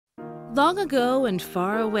Long ago and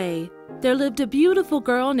far away, there lived a beautiful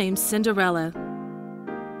girl named Cinderella.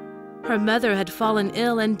 Her mother had fallen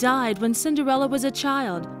ill and died when Cinderella was a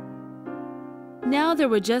child. Now there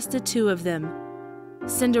were just the two of them,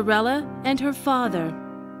 Cinderella and her father.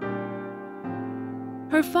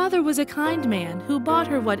 Her father was a kind man who bought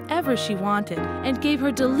her whatever she wanted and gave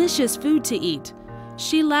her delicious food to eat.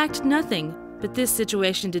 She lacked nothing, but this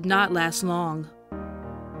situation did not last long.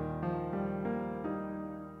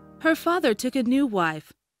 Her father took a new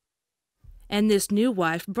wife, and this new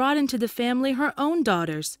wife brought into the family her own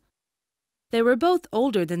daughters. They were both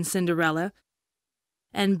older than Cinderella,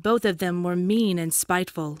 and both of them were mean and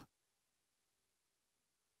spiteful.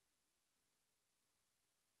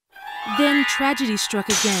 Then tragedy struck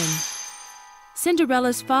again.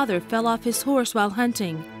 Cinderella's father fell off his horse while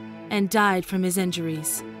hunting and died from his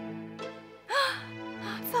injuries.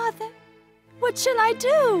 Father, what shall I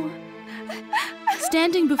do?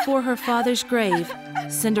 Standing before her father's grave,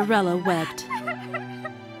 Cinderella wept.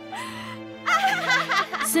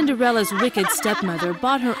 Cinderella's wicked stepmother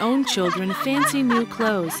bought her own children fancy new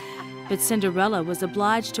clothes, but Cinderella was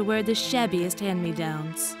obliged to wear the shabbiest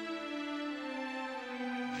hand-me-downs.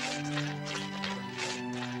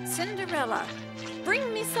 Cinderella,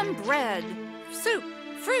 bring me some bread, soup,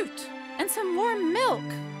 fruit, and some warm milk.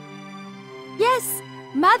 Yes,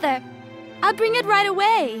 Mother. I'll bring it right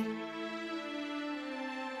away.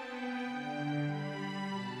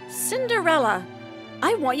 Cinderella,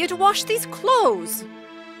 I want you to wash these clothes.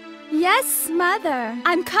 Yes, Mother.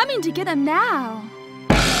 I'm coming to get them now.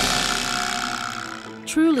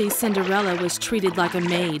 Truly, Cinderella was treated like a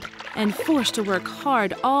maid and forced to work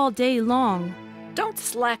hard all day long. Don't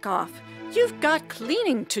slack off. You've got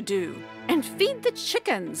cleaning to do. And feed the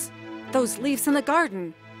chickens. Those leaves in the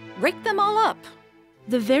garden. Rake them all up.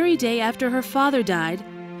 The very day after her father died,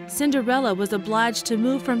 Cinderella was obliged to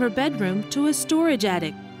move from her bedroom to a storage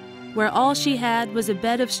attic, where all she had was a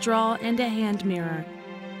bed of straw and a hand mirror.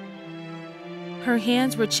 Her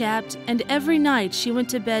hands were chapped, and every night she went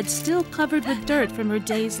to bed still covered with dirt from her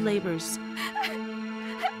day's labors.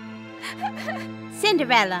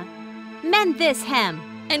 Cinderella, mend this hem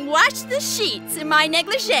and wash the sheets in my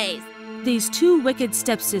negligees. These two wicked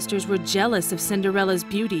stepsisters were jealous of Cinderella's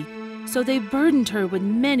beauty, so they burdened her with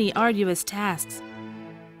many arduous tasks.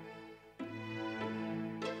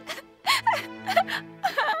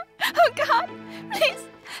 Oh, God, please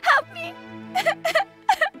help me.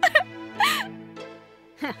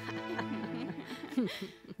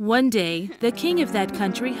 One day, the king of that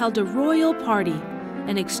country held a royal party,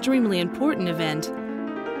 an extremely important event,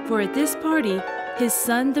 for at this party, his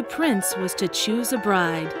son, the prince, was to choose a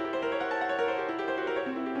bride.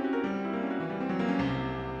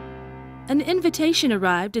 An invitation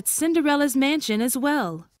arrived at Cinderella's mansion as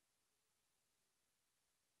well.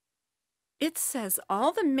 It says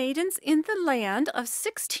all the maidens in the land of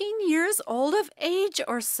 16 years old of age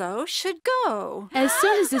or so should go. As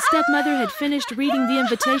soon as the stepmother had finished reading the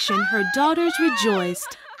invitation, her daughters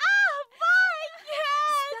rejoiced. Oh, my,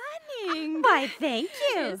 yes! Stunning! Why, thank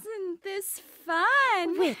you. Isn't this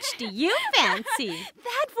fun? Which do you fancy?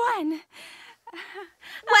 That one.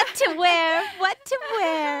 What to wear? What to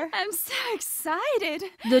wear? I'm so excited.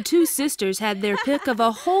 The two sisters had their pick of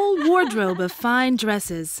a whole wardrobe of fine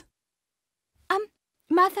dresses.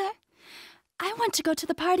 Mother, I want to go to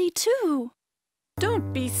the party too.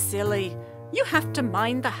 Don't be silly. You have to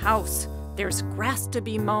mind the house. There's grass to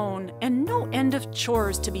be mown and no end of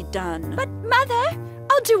chores to be done. But, Mother,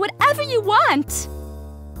 I'll do whatever you want.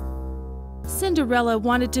 Cinderella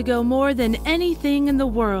wanted to go more than anything in the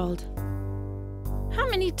world. How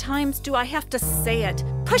many times do I have to say it?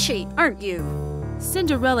 Pushy, aren't you?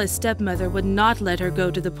 Cinderella's stepmother would not let her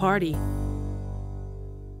go to the party.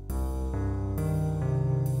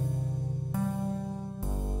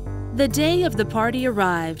 The day of the party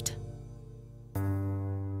arrived.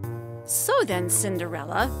 So then,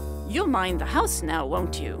 Cinderella, you'll mind the house now,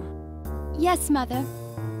 won't you? Yes, Mother.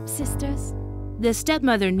 Sisters. The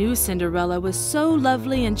stepmother knew Cinderella was so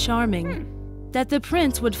lovely and charming that the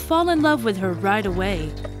prince would fall in love with her right away.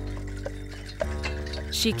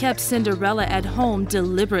 She kept Cinderella at home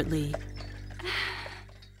deliberately.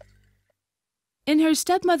 In her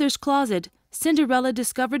stepmother's closet, Cinderella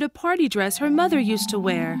discovered a party dress her mother used to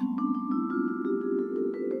wear.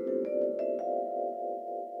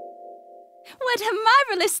 What a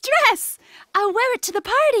marvelous dress! I'll wear it to the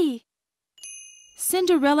party.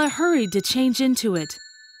 Cinderella hurried to change into it,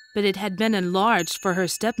 but it had been enlarged for her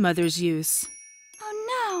stepmother's use. Oh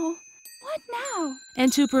no! What now?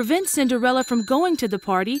 And to prevent Cinderella from going to the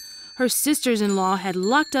party, her sisters-in-law had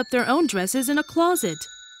locked up their own dresses in a closet.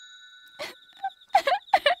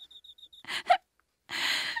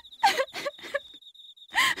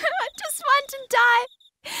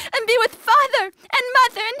 be with Father and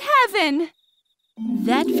Mother in heaven.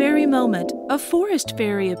 That very moment, a forest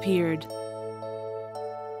fairy appeared.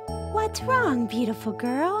 What's wrong, beautiful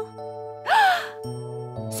girl?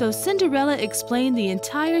 So Cinderella explained the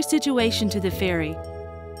entire situation to the fairy.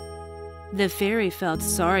 The fairy felt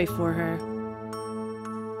sorry for her.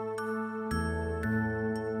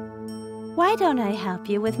 Why don't I help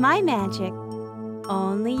you with my magic?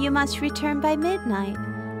 Only you must return by midnight.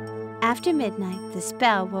 After midnight, the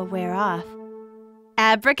spell will wear off.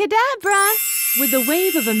 Abracadabra! With the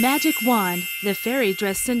wave of a magic wand, the fairy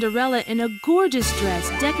dressed Cinderella in a gorgeous dress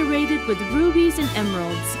decorated with rubies and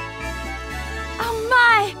emeralds. Oh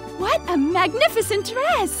my! What a magnificent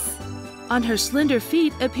dress! On her slender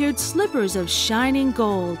feet appeared slippers of shining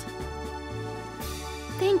gold.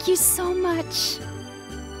 Thank you so much.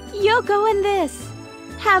 You'll go in this.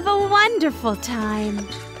 Have a wonderful time.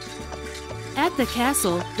 At the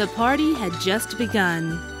castle, the party had just begun.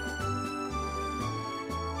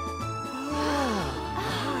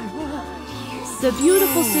 The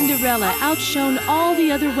beautiful Cinderella outshone all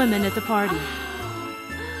the other women at the party.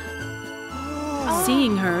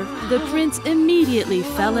 Seeing her, the prince immediately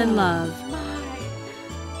fell in love.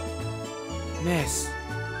 Miss,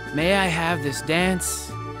 may I have this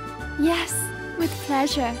dance? Yes, with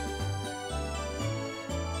pleasure.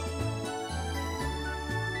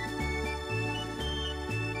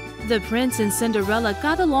 The prince and Cinderella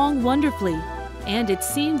got along wonderfully, and it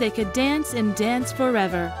seemed they could dance and dance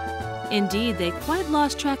forever. Indeed, they quite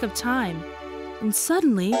lost track of time. And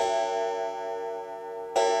suddenly...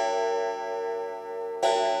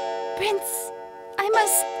 Prince, I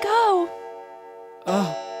must go.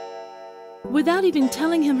 Oh. Without even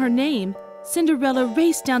telling him her name, Cinderella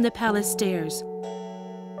raced down the palace stairs.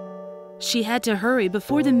 She had to hurry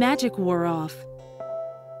before the magic wore off.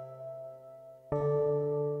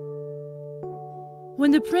 When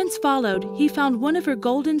the prince followed, he found one of her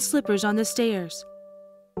golden slippers on the stairs.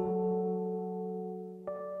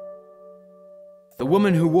 The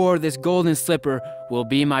woman who wore this golden slipper will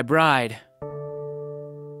be my bride.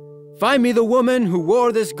 Find me the woman who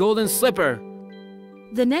wore this golden slipper.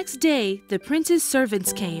 The next day, the prince's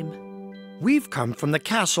servants came. We've come from the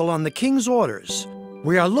castle on the king's orders.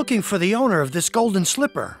 We are looking for the owner of this golden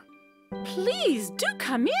slipper. Please do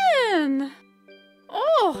come in.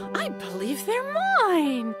 Oh, I believe they're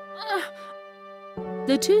mine.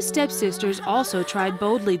 The two stepsisters also tried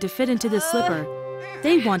boldly to fit into the slipper.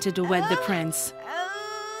 They wanted to wed the prince.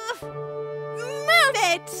 Move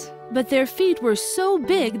it! But their feet were so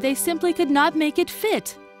big they simply could not make it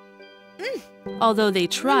fit. Although they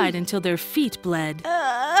tried until their feet bled.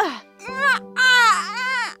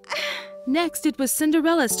 Next, it was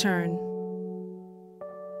Cinderella's turn.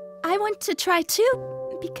 I want to try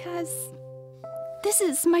too, because this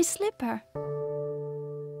is my slipper.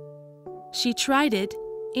 She tried it,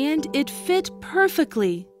 and it fit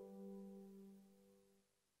perfectly.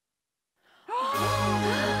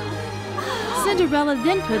 Cinderella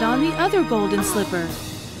then put on the other golden slipper.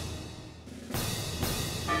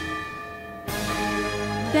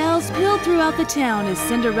 Bells pealed throughout the town as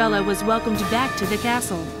Cinderella was welcomed back to the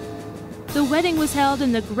castle. The wedding was held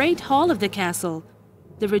in the great hall of the castle.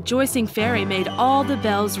 The rejoicing fairy made all the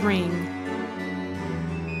bells ring.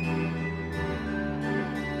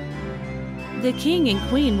 The king and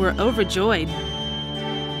queen were overjoyed.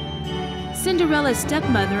 Cinderella's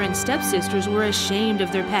stepmother and stepsisters were ashamed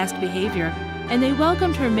of their past behavior, and they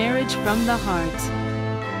welcomed her marriage from the heart.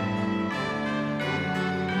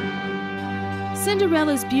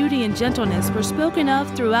 Cinderella's beauty and gentleness were spoken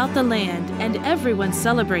of throughout the land, and everyone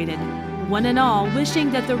celebrated, one and all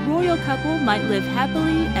wishing that the royal couple might live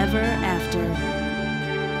happily ever after.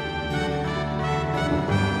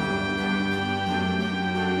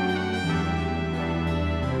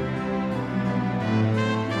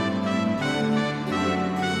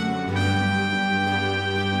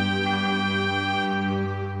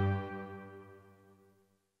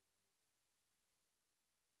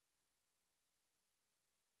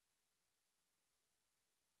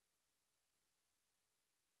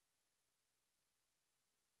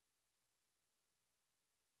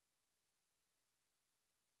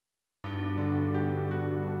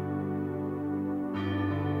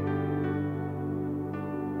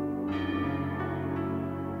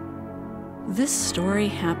 This story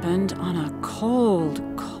happened on a cold,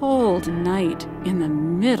 cold night in the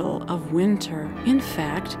middle of winter. In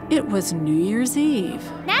fact, it was New Year's Eve.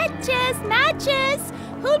 Matches! Matches!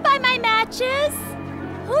 Who'll buy my matches?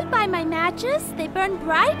 Who'll buy my matches? They burn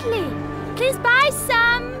brightly. Please buy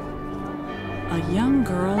some. A young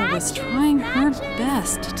girl was trying her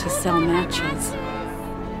best to sell matches.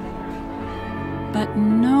 but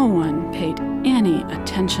no one paid any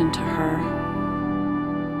attention to her.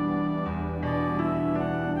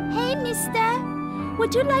 Hey, mister,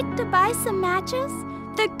 would you like to buy some matches?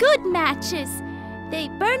 They're good matches. They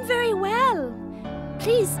burn very well.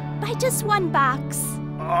 Please, buy just one box.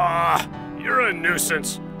 Ah, you're a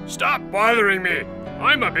nuisance. Stop bothering me.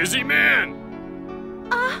 I'm a busy man.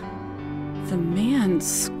 The man's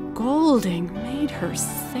scolding made her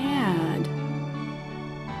sad.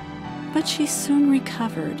 But she soon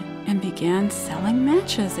recovered and began selling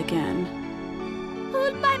matches again.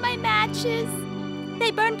 Who'll buy my matches?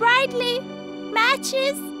 They burn brightly.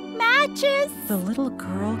 Matches, matches. The little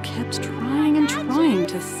girl kept trying and trying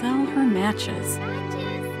to sell her matches.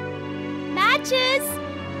 Matches. Matches.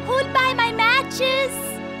 Who'll buy my matches?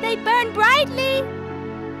 They burn brightly.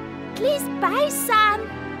 Please buy some.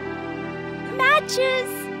 Matches,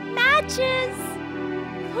 matches.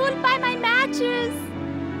 Who'll buy my matches?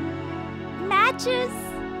 Matches,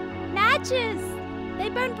 matches. They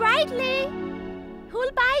burn brightly.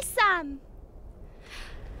 Who'll buy some?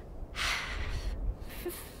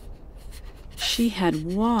 She had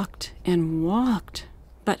walked and walked,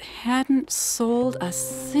 but hadn't sold a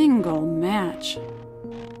single match.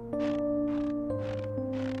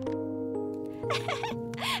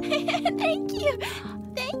 Thank you.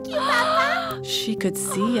 Thank you, Papa. She could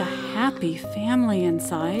see a happy family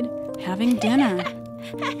inside, having dinner.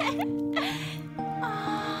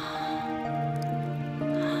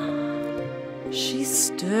 She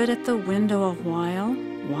stood at the window a while,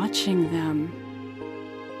 watching them.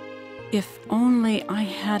 If only I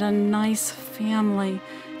had a nice family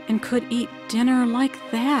and could eat dinner like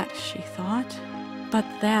that, she thought. But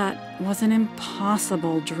that was an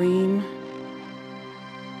impossible dream.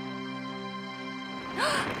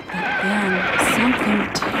 But then something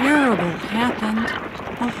terrible happened.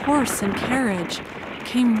 A horse and carriage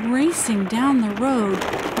came racing down the road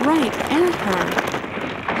right at her.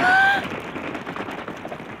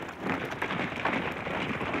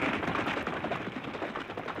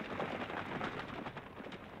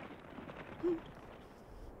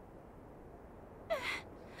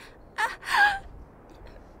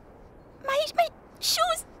 My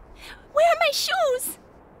shoes! Where are my shoes?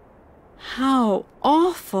 How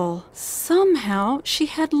awful! Somehow she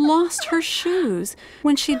had lost her shoes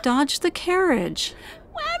when she dodged the carriage.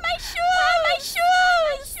 Where are my shoes? Where are my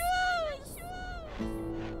shoes?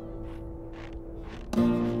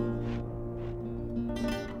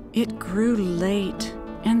 It grew late,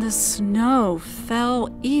 and the snow fell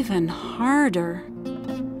even harder.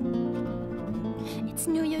 It's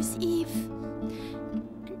New Year's Eve.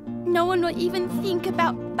 No one will even think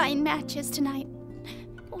about buying matches tonight.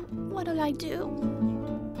 What'll I do?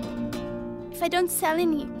 If I don't sell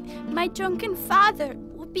any, my drunken father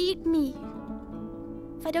will beat me.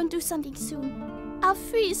 If I don't do something soon, I'll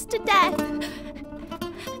freeze to death.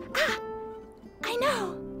 I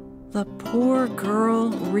know. The poor girl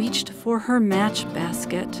reached for her match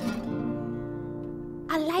basket.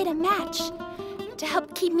 I'll light a match to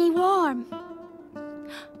help keep me warm.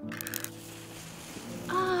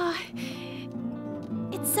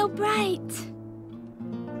 It's so bright.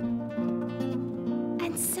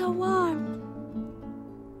 And so warm.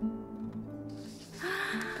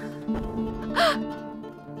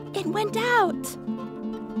 It went out.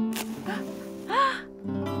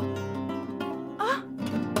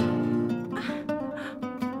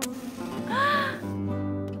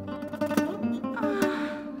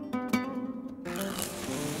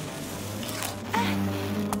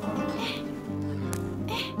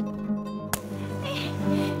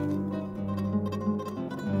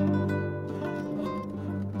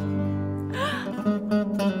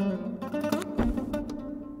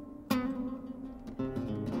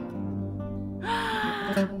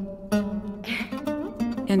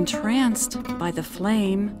 Entranced by the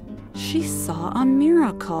flame, she saw a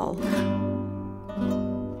miracle.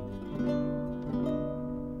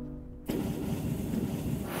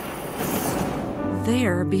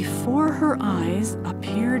 There, before her eyes,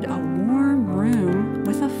 appeared a warm room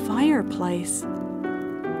with a fireplace.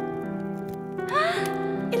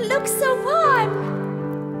 It looks so warm.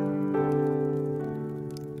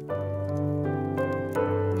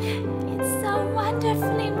 It's so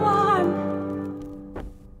wonderfully warm.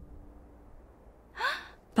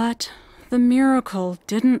 But the miracle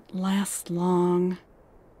didn't last long.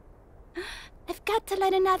 I've got to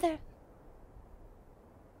light another.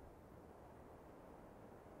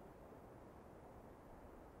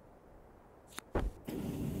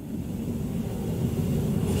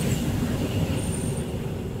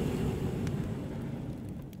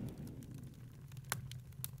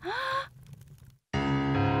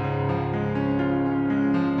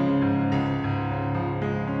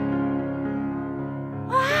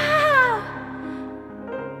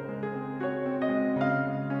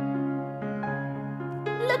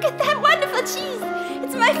 look at that wonderful cheese!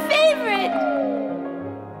 It's my favorite!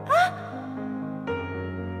 Huh?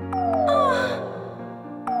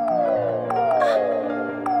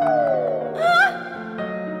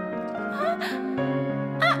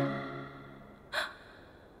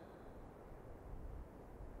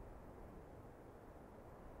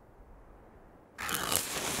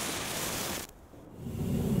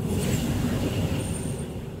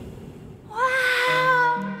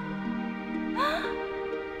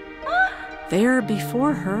 There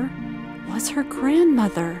before her was her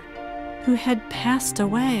grandmother, who had passed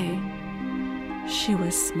away. She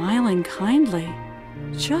was smiling kindly,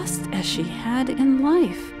 just as she had in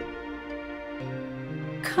life.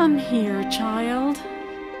 Come here, child.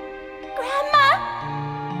 Grandma!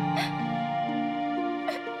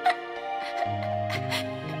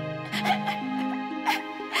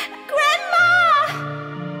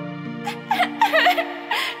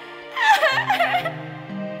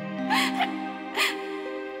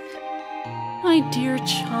 My dear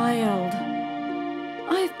child,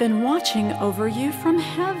 I've been watching over you from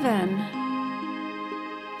heaven.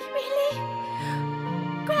 Really?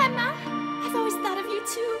 Grandma, I've always thought of you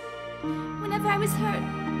too. Whenever I was hurt,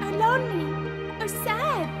 or lonely, or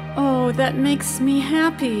sad. Oh, that makes me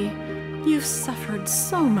happy. You've suffered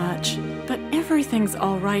so much, but everything's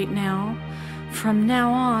all right now. From now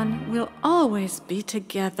on, we'll always be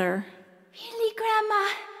together. Really,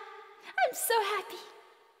 Grandma? I'm so happy.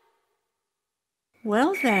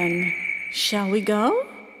 Well then, shall we go?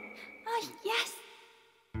 Oh, yes.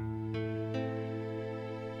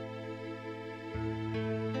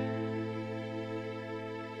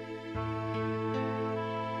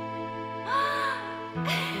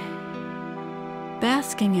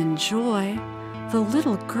 Basking in joy, the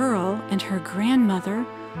little girl and her grandmother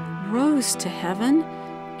rose to heaven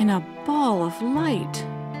in a ball of light.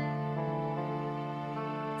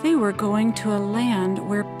 They were going to a land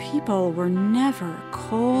where people were never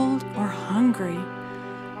cold or hungry,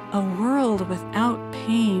 a world without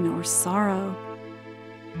pain or sorrow.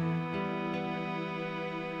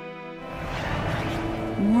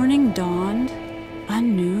 Morning dawned, a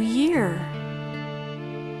new year.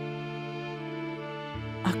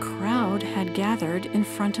 A crowd had gathered in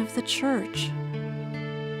front of the church.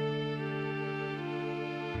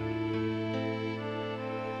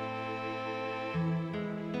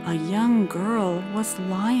 A young girl was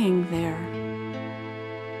lying there.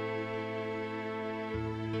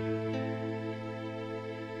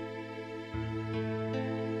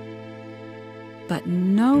 But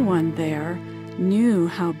no one there knew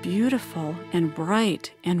how beautiful and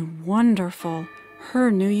bright and wonderful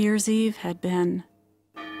her New Year's Eve had been.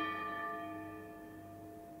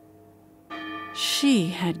 She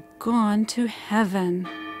had gone to heaven.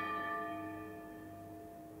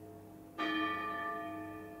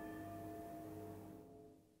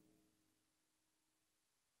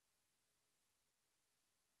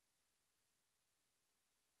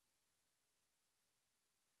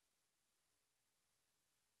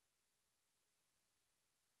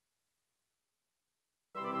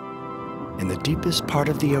 In the deepest part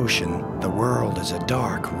of the ocean, the world is a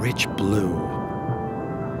dark, rich blue.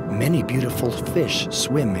 Many beautiful fish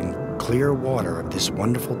swim in clear water of this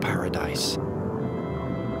wonderful paradise.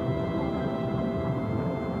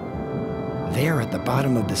 There at the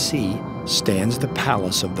bottom of the sea stands the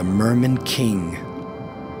palace of the Merman King.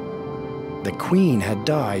 The queen had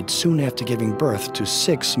died soon after giving birth to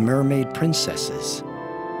 6 mermaid princesses.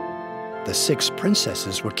 The 6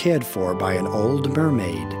 princesses were cared for by an old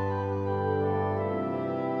mermaid.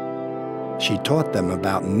 She taught them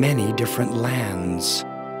about many different lands,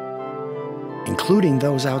 including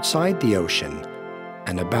those outside the ocean,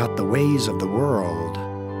 and about the ways of the world.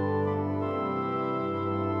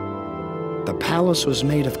 The palace was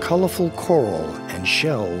made of colorful coral and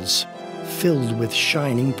shells filled with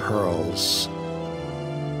shining pearls.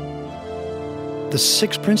 The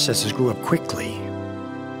 6 princesses grew up quickly.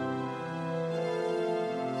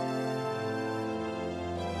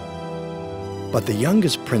 But the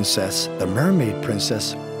youngest princess, the mermaid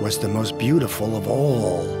princess, was the most beautiful of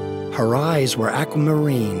all. Her eyes were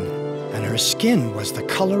aquamarine, and her skin was the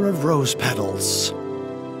color of rose petals.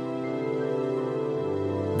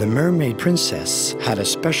 The mermaid princess had a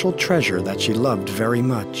special treasure that she loved very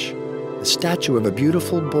much, the statue of a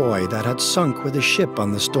beautiful boy that had sunk with a ship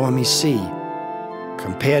on the stormy sea.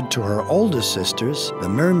 Compared to her older sisters, the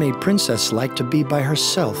mermaid princess liked to be by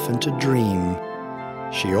herself and to dream.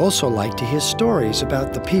 She also liked to hear stories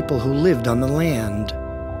about the people who lived on the land.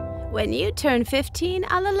 When you turn 15,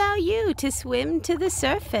 I'll allow you to swim to the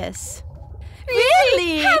surface.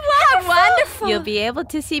 Really? How wonderful! You'll be able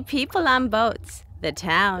to see people on boats, The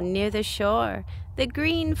town near the shore, the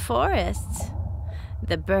green forests,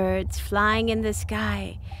 the birds flying in the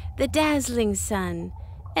sky, the dazzling sun,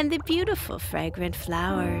 and the beautiful fragrant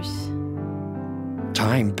flowers.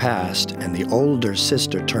 Time passed, and the older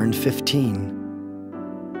sister turned 15.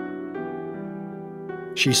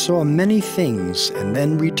 She saw many things and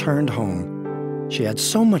then returned home. She had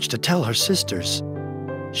so much to tell her sisters.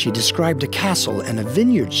 She described a castle and a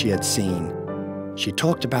vineyard she had seen. She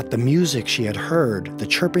talked about the music she had heard, the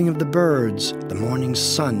chirping of the birds, the morning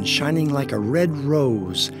sun shining like a red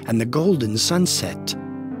rose, and the golden sunset.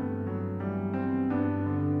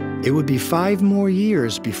 It would be 5 more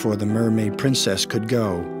years before the mermaid princess could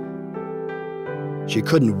go. She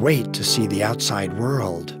couldn't wait to see the outside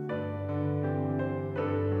world.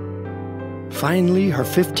 Finally, her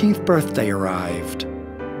 15th birthday arrived.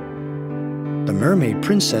 The mermaid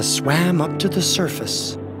princess swam up to the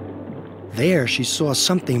surface. There she saw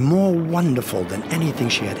something more wonderful than anything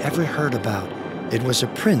she had ever heard about. It was a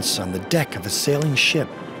prince on the deck of a sailing ship.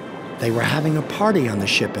 They were having a party on the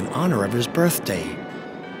ship in honor of his birthday.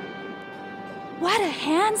 What a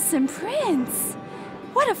handsome prince!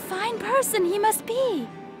 What a fine person he must be!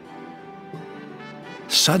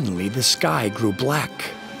 Suddenly, the sky grew black.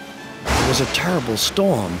 There was a terrible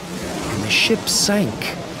storm, and the ship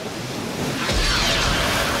sank.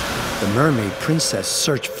 The mermaid princess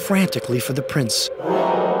searched frantically for the prince.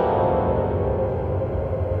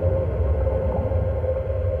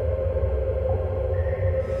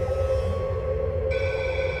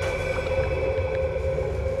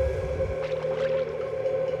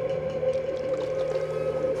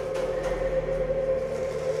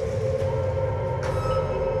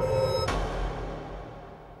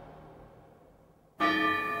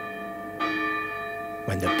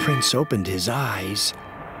 When the prince opened his eyes,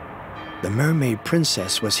 the mermaid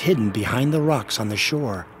princess was hidden behind the rocks on the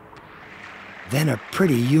shore. Then a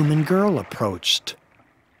pretty human girl approached.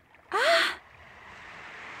 Ah!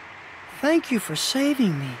 Thank you for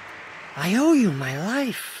saving me. I owe you my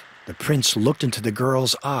life. The prince looked into the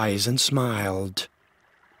girl's eyes and smiled.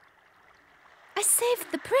 I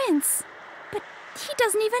saved the prince, but he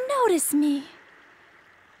doesn't even notice me.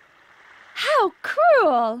 How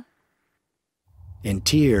cruel! In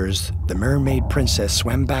tears, the mermaid princess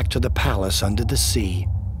swam back to the palace under the sea.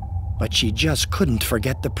 But she just couldn't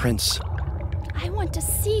forget the prince. I want to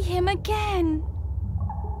see him again.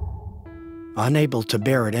 Unable to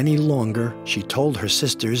bear it any longer, she told her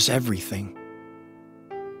sisters everything.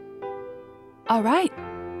 All right,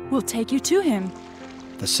 we'll take you to him.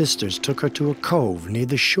 The sisters took her to a cove near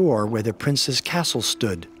the shore where the prince's castle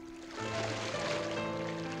stood.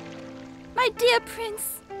 My dear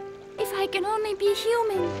prince, if I can only be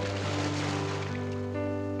human.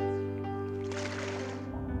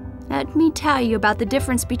 Let me tell you about the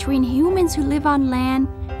difference between humans who live on land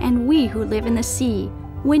and we who live in the sea.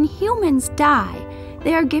 When humans die,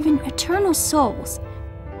 they are given eternal souls.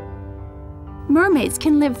 Mermaids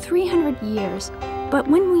can live 300 years, but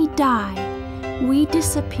when we die, we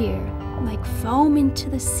disappear like foam into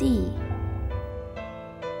the sea.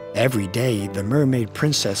 Every day, the mermaid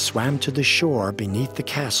princess swam to the shore beneath the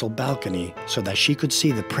castle balcony so that she could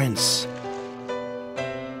see the prince.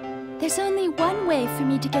 There's only one way for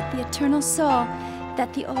me to get the eternal soul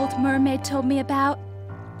that the old mermaid told me about.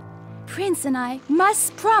 Prince and I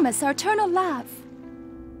must promise our eternal love.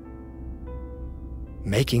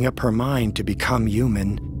 Making up her mind to become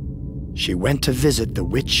human, she went to visit the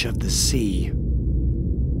Witch of the Sea.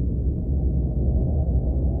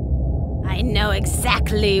 I know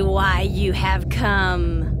exactly why you have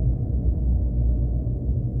come.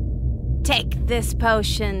 Take this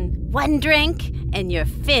potion. 1 drink, and your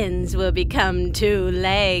fins will become 2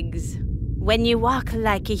 legs. When you walk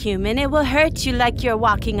like a human, it will hurt you like you're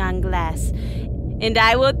walking on glass. And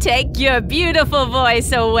I will take your beautiful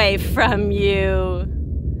voice away from you.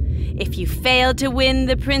 If you fail to win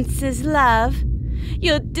the prince's love,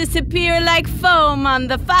 you'll disappear like foam on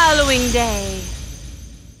the following day.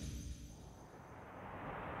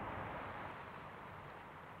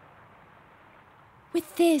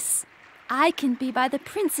 With this, I can be by the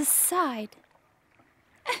prince's side.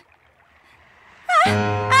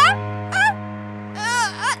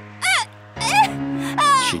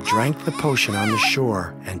 She drank the potion on the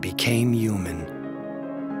shore and became human.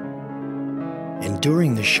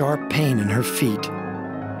 Enduring the sharp pain in her feet,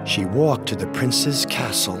 she walked to the prince's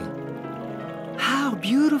castle. How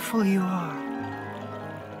beautiful you are.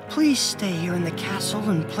 Please stay here in the castle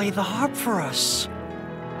and play the harp for us.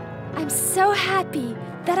 I'm so happy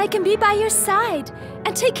that I can be by your side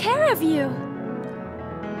and take care of you.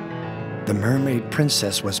 The mermaid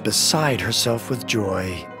princess was beside herself with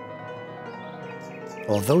joy.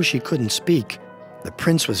 Although she couldn't speak, the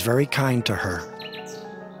prince was very kind to her.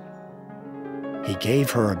 He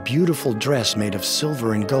gave her a beautiful dress made of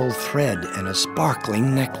silver and gold thread and a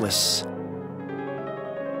sparkling necklace.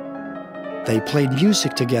 They played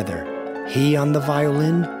music together, he on the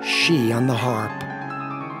violin, she on the harp.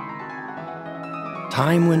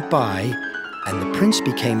 Time went by, and the prince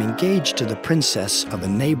became engaged to the princess of a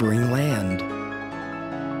neighboring land.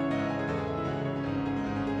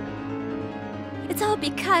 It's all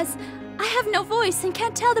because I have no voice and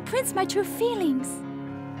can't tell the prince my true feelings.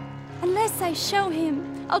 Unless I show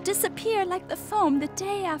him, I'll disappear like the foam the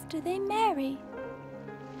day after they marry.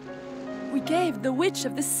 We gave the Witch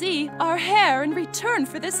of the Sea our hair in return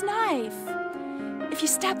for this knife. If you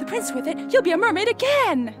stab the prince with it, you'll be a mermaid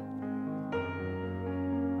again.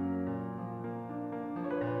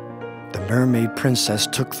 The mermaid princess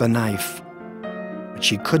took the knife, but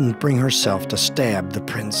she couldn't bring herself to stab the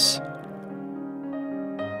prince.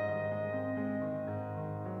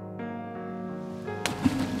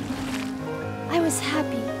 I was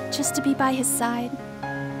happy just to be by his side.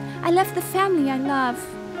 I left the family I love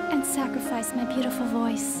and sacrificed my beautiful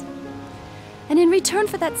voice. And in return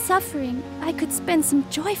for that suffering, I could spend some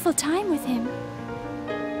joyful time with him.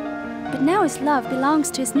 But now his love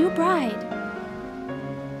belongs to his new bride.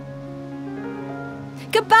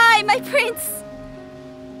 Goodbye, my prince!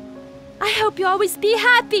 I hope you always be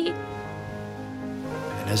happy.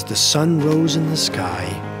 And as the sun rose in the sky,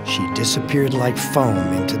 she disappeared like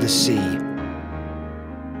foam into the sea.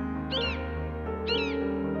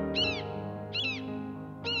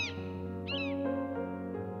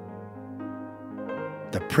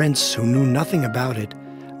 The prince, who knew nothing about it,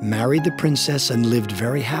 married the princess and lived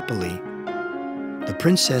very happily. The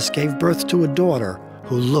princess gave birth to a daughter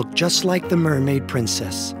who looked just like the mermaid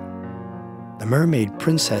princess. The mermaid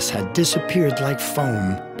princess had disappeared like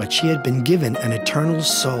foam, but she had been given an eternal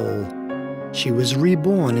soul. She was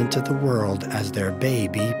reborn into the world as their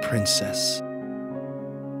baby princess.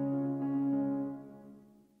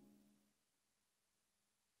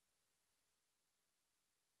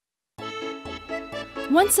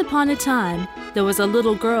 Once upon a time, there was a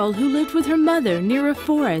little girl who lived with her mother near a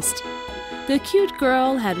forest. The cute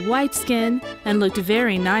girl had white skin and looked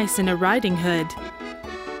very nice in a riding hood.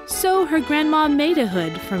 So her grandma made a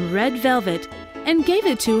hood from red velvet and gave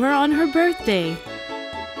it to her on her birthday.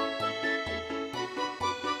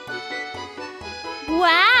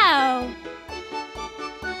 Wow!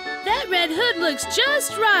 That red hood looks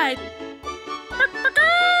just right.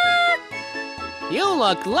 You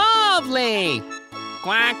look lovely!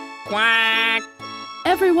 Quack, quack!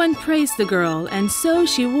 Everyone praised the girl, and so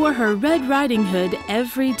she wore her Red Riding Hood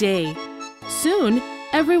every day. Soon,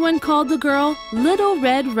 everyone called the girl Little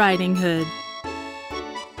Red Riding Hood.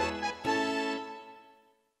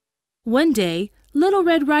 One day, Little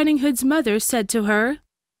Red Riding Hood's mother said to her,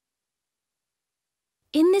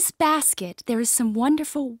 In this basket, there is some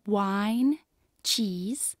wonderful wine,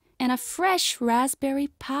 cheese, and a fresh raspberry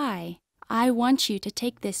pie. I want you to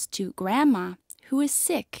take this to Grandma, who is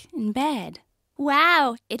sick in bed.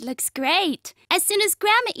 Wow, it looks great. As soon as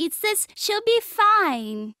Grandma eats this, she'll be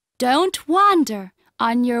fine. Don't wander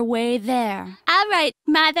on your way there. All right,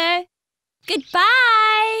 Mother.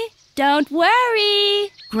 Goodbye. Don't worry.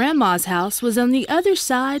 Grandma's house was on the other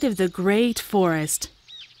side of the great forest.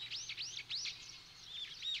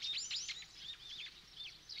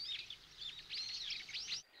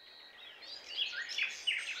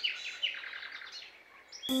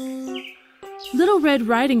 Little Red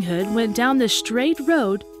Riding Hood went down the straight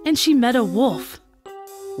road and she met a wolf.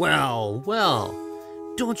 Well, well,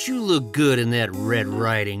 don't you look good in that Red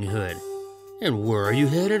Riding Hood? And where are you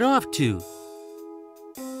headed off to?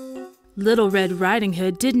 Little Red Riding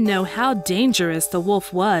Hood didn't know how dangerous the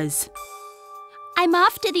wolf was. I'm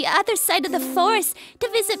off to the other side of the forest to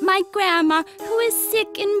visit my grandma, who is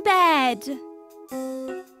sick in bed.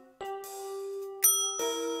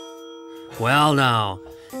 Well now,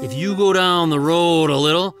 if you go down the road a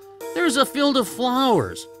little, there's a field of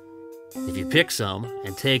flowers. If you pick some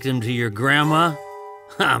and take them to your grandma,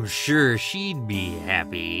 I'm sure she'd be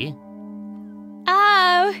happy.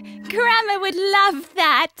 Oh, Grandma would love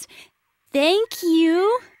that. Thank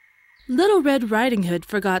you. Little Red Riding Hood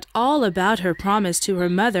forgot all about her promise to her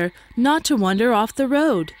mother not to wander off the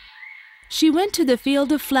road. She went to the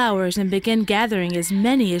field of flowers and began gathering as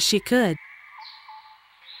many as she could.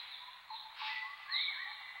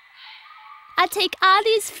 I'll take all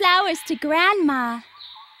these flowers to Grandma.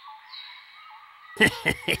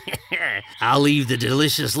 I'll leave the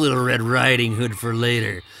delicious Little Red Riding Hood for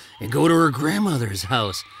later and go to her grandmother's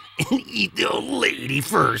house and eat the old lady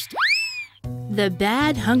first. The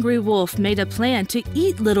bad, hungry wolf made a plan to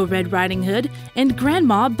eat Little Red Riding Hood and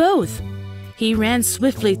Grandma both. He ran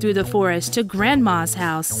swiftly through the forest to Grandma's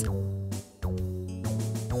house.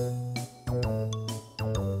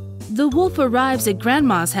 The wolf arrives at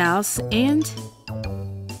Grandma's house and...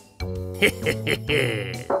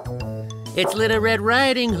 It's Little Red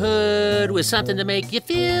Riding Hood with something to make you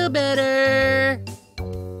feel better.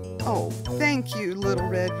 Oh, thank you, Little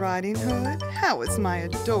Red Riding Hood. How is my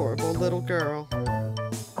adorable little girl?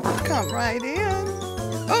 Come right in.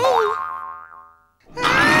 Oh!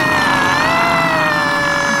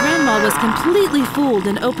 Grandma was completely fooled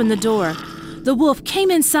and opened the door. The wolf came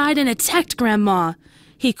inside and attacked Grandma.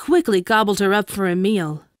 He quickly gobbled her up for a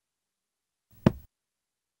meal.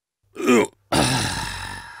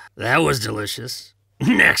 That was delicious.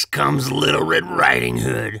 Next comes Little Red Riding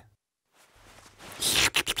Hood.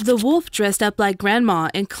 The wolf dressed up like Grandma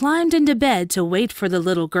and climbed into bed to wait for the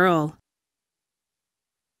little girl.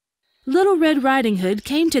 Little Red Riding Hood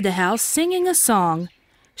came to the house singing a song.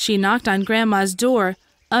 She knocked on Grandma's door,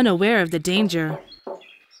 unaware of the danger.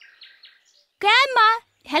 Grandma!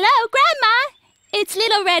 Hello, Grandma! It's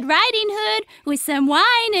Little Red Riding Hood with some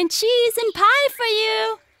wine and cheese and pie for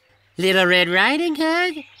you. Little Red Riding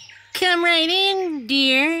Hood, come right in,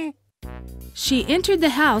 dear. She entered the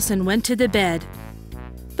house and went to the bed.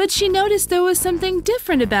 But she noticed there was something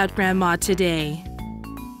different about Grandma today.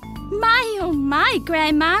 My, oh my,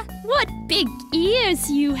 Grandma, what big ears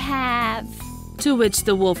you have. To which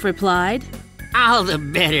the wolf replied, All the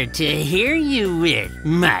better to hear you with,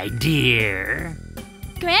 my dear.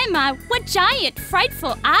 Grandma, what giant,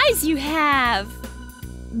 frightful eyes you have.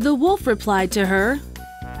 The wolf replied to her,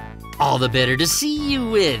 All the better to see you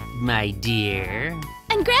with, my dear.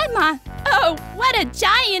 And Grandma, oh, what a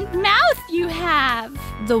giant mouth you have.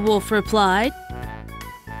 The wolf replied,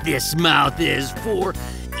 This mouth is for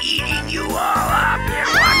eating you all up in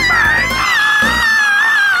one bite.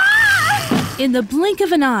 In the blink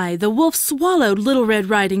of an eye, the wolf swallowed Little Red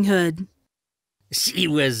Riding Hood. She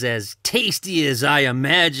was as tasty as I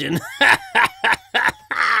imagined.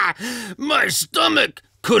 My stomach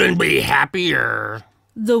couldn't be happier.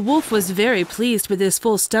 The wolf was very pleased with his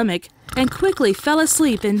full stomach and quickly fell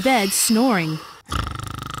asleep in bed snoring.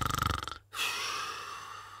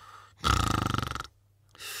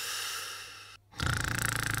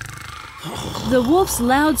 The wolf's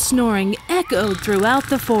loud snoring echoed throughout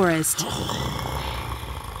the forest.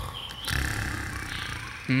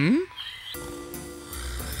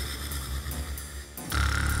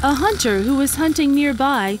 A hunter who was hunting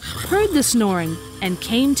nearby heard the snoring and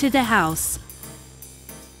came to the house.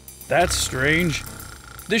 That's strange.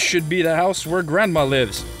 This should be the house where Grandma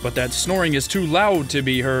lives, but that snoring is too loud to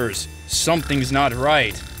be hers. Something's not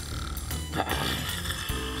right.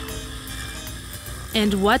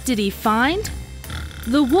 And what did he find?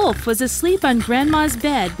 The wolf was asleep on Grandma's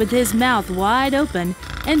bed with his mouth wide open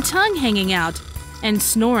and tongue hanging out, and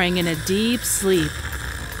snoring in a deep sleep.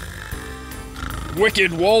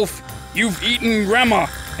 Wicked wolf! You've eaten Grandma,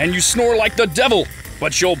 and you snore like the devil,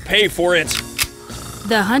 but you'll pay for it.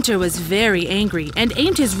 The hunter was very angry and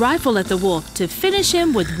aimed his rifle at the wolf to finish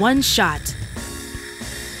him with one shot.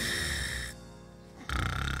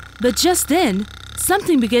 But just then,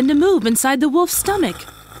 something began to move inside the wolf's stomach.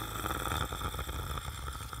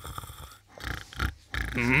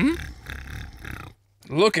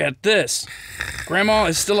 Look at this. Grandma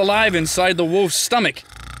is still alive inside the wolf's stomach.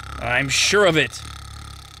 I'm sure of it.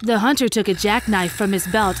 The hunter took a jackknife from his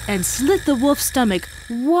belt and slit the wolf's stomach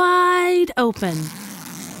wide open.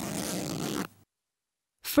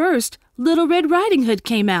 First, Little Red Riding Hood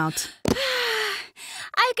came out.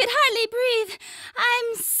 I could hardly breathe.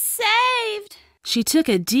 I'm saved. She took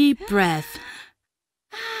a deep breath.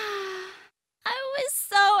 I was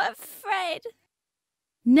so afraid.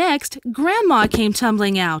 Next, Grandma came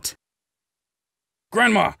tumbling out.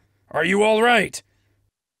 Grandma, are you all right?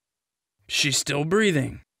 She's still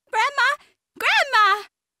breathing. Grandma,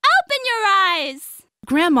 open your eyes.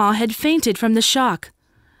 Grandma had fainted from the shock.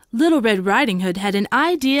 Little Red Riding Hood had an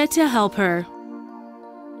idea to help her.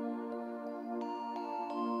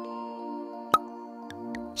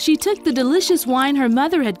 She took the delicious wine her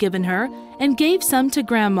mother had given her and gave some to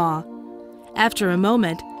Grandma. After a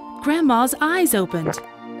moment, Grandma's eyes opened.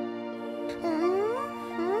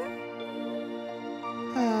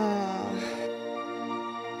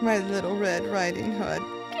 My Little Red Riding Hood.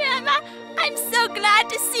 Grandma, I'm so glad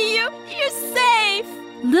to see you. You're safe.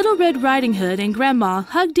 Little Red Riding Hood and Grandma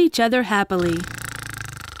hugged each other happily.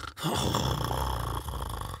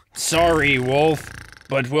 Sorry, Wolf,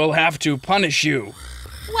 but we'll have to punish you.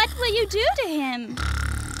 What will you do to him?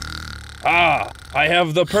 Ah, I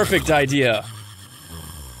have the perfect idea.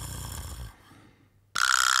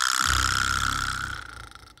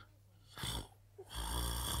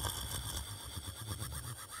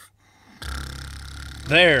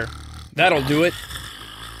 There, that'll do it.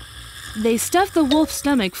 They stuffed the wolf's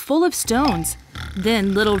stomach full of stones.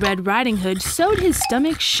 Then Little Red Riding Hood sewed his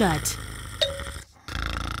stomach shut.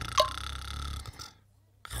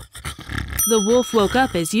 The wolf woke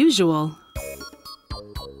up as usual.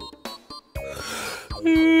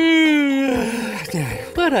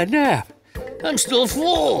 What a nap! I'm still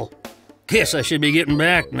full. Guess I should be getting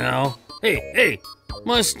back now. Hey,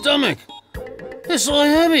 my stomach! It's so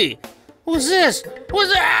heavy! What's this?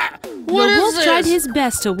 What's that? What is the wolf this? tried his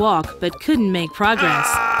best to walk, but couldn't make progress.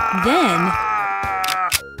 Then...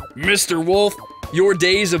 Mr. Wolf, your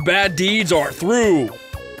days of bad deeds are through.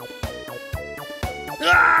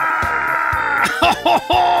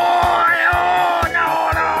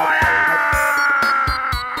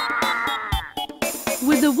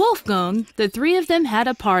 With the wolf gone, the three of them had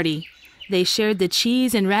a party. They shared the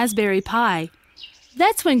cheese and raspberry pie.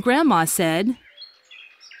 That's when Grandma said,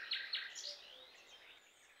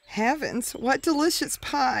 Heavens, what delicious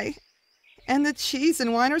pie! And the cheese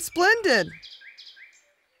and wine are splendid!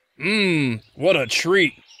 What a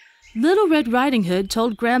treat! Little Red Riding Hood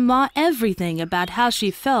told Grandma everything about how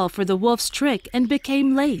she fell for the wolf's trick and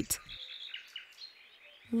became late.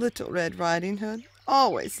 Little Red Riding Hood,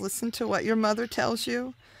 always listen to what your mother tells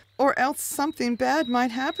you, or else something bad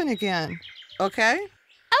might happen again. Okay?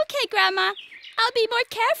 Okay, Grandma. I'll be more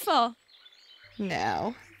careful.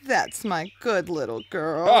 Now, that's my good little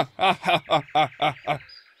girl.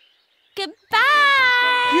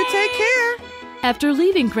 Goodbye! You take care. After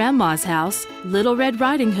leaving Grandma's house, Little Red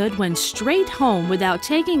Riding Hood went straight home without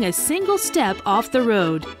taking a single step off the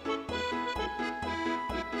road.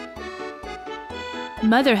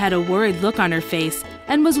 Mother had a worried look on her face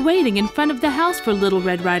and was waiting in front of the house for Little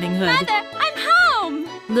Red Riding Hood. Mother, I'm home!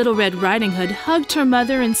 Little Red Riding Hood hugged her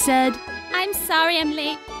mother and said, I'm sorry I'm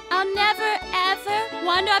late. I'll never, ever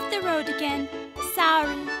wander off the road again.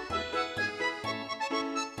 Sorry.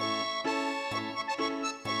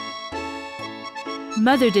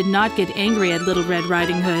 Mother did not get angry at Little Red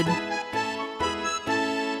Riding Hood.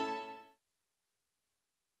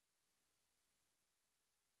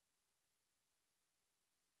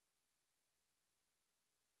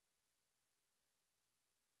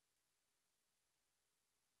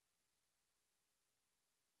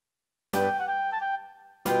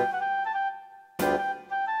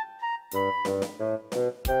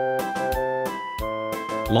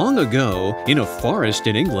 Long ago, in a forest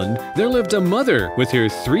in England, there lived a mother with her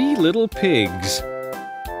 3 little pigs.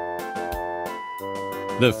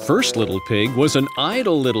 The first little pig was an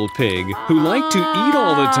idle little pig who liked to eat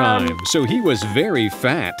all the time, so he was very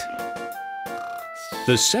fat.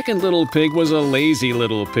 The second little pig was a lazy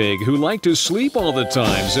little pig who liked to sleep all the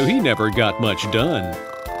time, so he never got much done.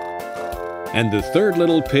 And the third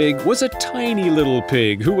little pig was a tiny little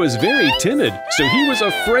pig who was very timid, so he was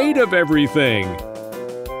afraid of everything.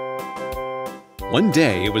 One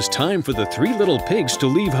day, it was time for the 3 little pigs to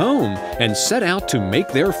leave home and set out to make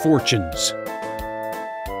their fortunes.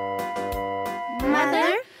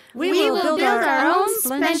 Mother, we will build our own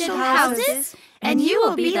splendid houses, and you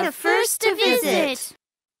will be the first to visit.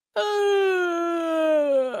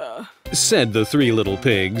 Said the 3 little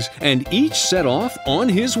pigs, and each set off on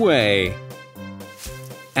his way.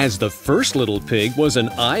 As the first little pig was an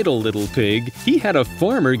idle little pig, he had a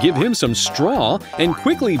farmer give him some straw and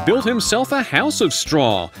quickly built himself a house of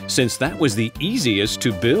straw, since that was the easiest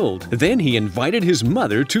to build. Then he invited his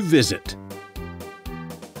mother to visit.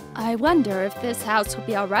 I wonder if this house will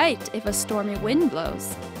be all right if a stormy wind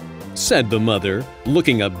blows, said the mother,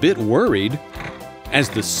 looking a bit worried. As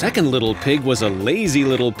the second little pig was a lazy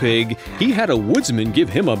little pig, he had a woodsman give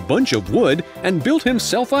him a bunch of wood and built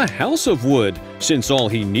himself a house of wood, since all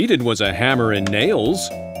he needed was a hammer and nails.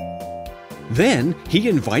 Then he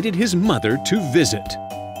invited his mother to visit.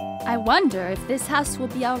 I wonder if this house will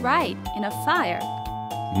be all right in a fire.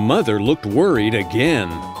 Mother looked worried again.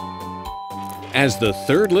 As the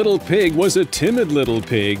third little pig was a timid little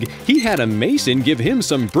pig, he had a mason give him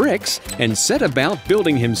some bricks and set about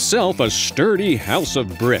building himself a sturdy house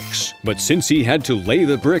of bricks. But since he had to lay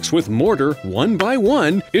the bricks with mortar one by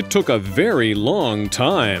one, it took a very long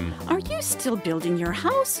time. Are you still building your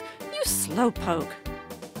house? You slowpoke.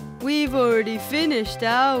 We've already finished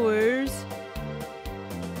ours.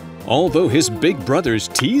 Although his big brothers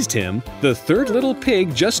teased him, the third little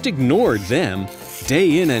pig just ignored them.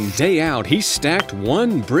 Day in and day out, he stacked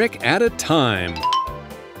one brick at a time.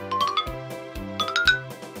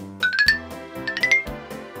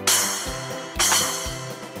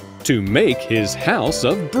 to make his house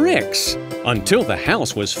of bricks until the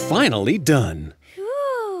house was finally done.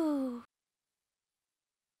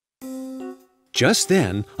 Just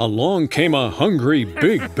then, along came a hungry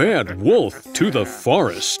big bad wolf to the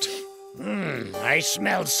forest. I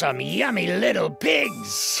smell some yummy little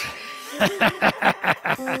pigs.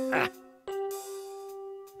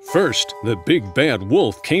 First, the big bad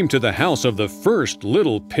wolf came to the house of the first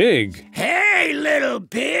little pig. Hey, little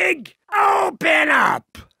pig, open up!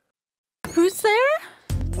 Who's there?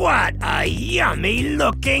 What a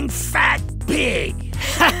yummy-looking fat pig!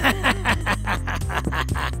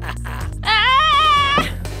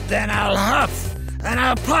 Then I'll huff, and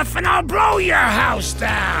I'll puff, and I'll blow your house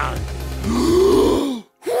down!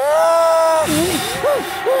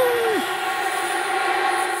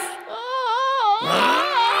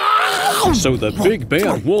 So the big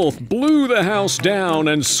bad wolf blew the house down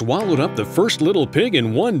and swallowed up the first little pig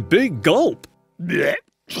in one big gulp.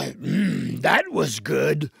 That was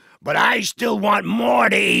good, but I still want more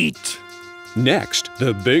to eat. Next,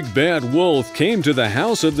 the big bad wolf came to the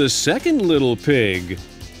house of the second little pig.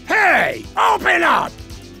 Hey, open up!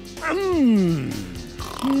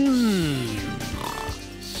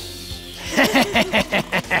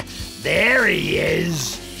 There he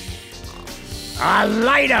is. I'll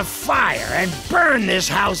light a fire and burn this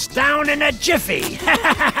house down in a jiffy.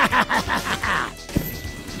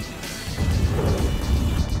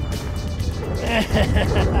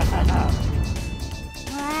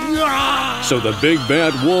 So the big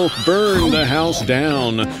bad wolf burned the house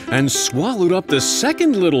down and swallowed up the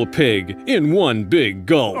second little pig in one big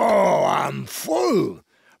gulp. Oh, I'm full.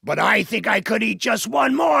 But I think I could eat just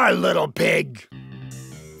one more little pig.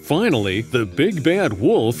 Finally, the big bad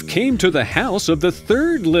wolf came to the house of the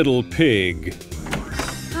third little pig.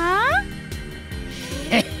 Huh?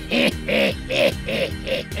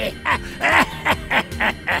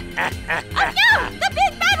 Oh no! The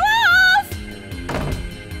big bad wolf!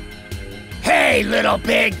 Hey, little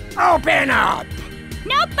pig, open up!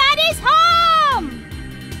 Nobody's home!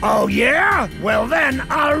 Oh, yeah? Well, then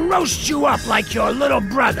I'll roast you up like your little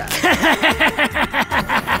brother.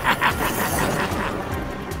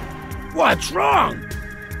 What's wrong?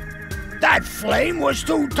 That flame was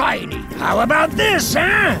too tiny. How about this,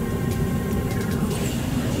 huh?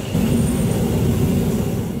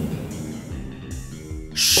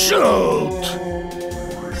 Shoot!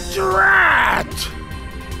 Drat!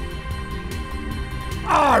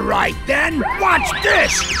 All right, then, watch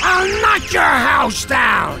this! I'll knock your house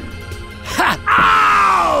down! Ha!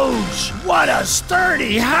 Ouch! What a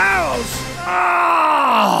sturdy house!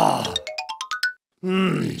 Oh!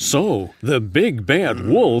 So, the big bad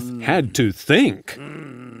wolf had to think.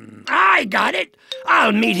 I got it!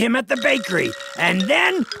 I'll meet him at the bakery, and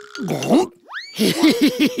then...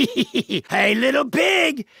 Hey, little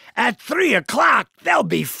pig! At 3 o'clock, there'll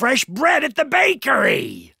be fresh bread at the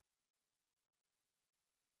bakery!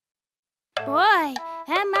 Boy, am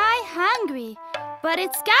I hungry. But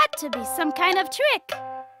it's got to be some kind of trick.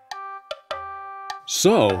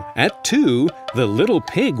 So, at 2, the little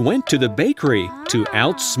pig went to the bakery to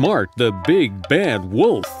outsmart the big bad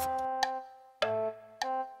wolf.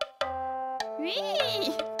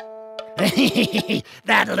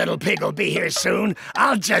 That little pig will be here soon.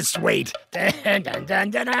 I'll just wait. Dun, dun, dun,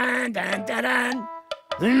 dun, dun, dun, dun, dun.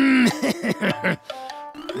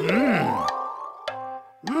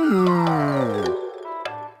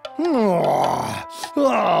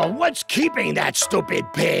 Oh, what's keeping that stupid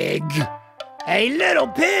pig? Hey, little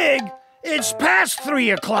pig, it's past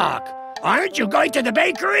 3 o'clock. Aren't you going to the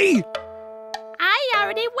bakery? I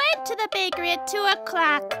already went to the bakery at 2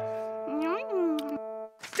 o'clock.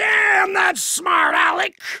 Damn, that's smart,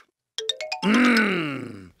 Alec.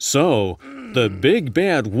 So, the big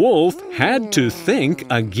bad wolf had to think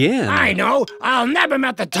again. I know. I'll nab him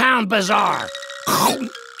at the town bazaar.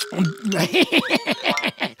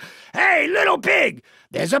 Hey, little pig,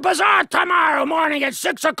 there's a bazaar tomorrow morning at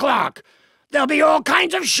 6 o'clock. There'll be all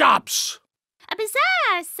kinds of shops. A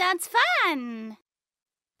bazaar sounds fun.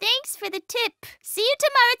 Thanks for the tip. See you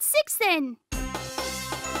tomorrow at 6 then.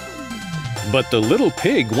 But the little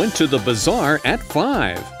pig went to the bazaar at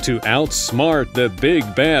 5 to outsmart the big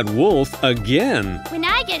bad wolf again. When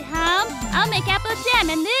I get home, I'll make apple jam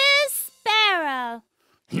in this barrel.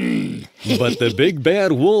 But the big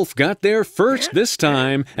bad wolf got there first this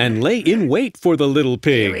time and lay in wait for the little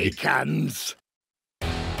pig. Here he comes.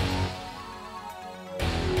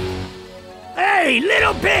 Hey,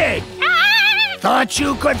 little pig! Thought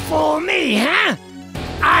you could fool me, huh?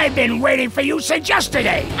 I've been waiting for you since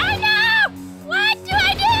yesterday. I know! What do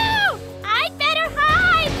I do? I'd better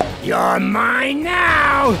hide! You're mine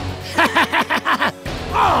now!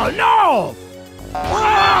 Oh, no!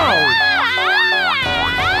 Whoa!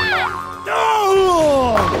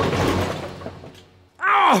 No!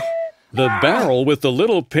 Oh! The barrel with the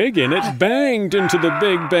little pig in it banged into the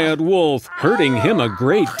big bad wolf, hurting him a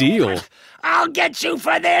great deal. I'll get you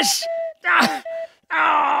for this!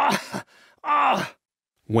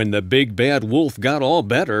 When the big bad wolf got all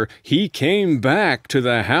better, he came back to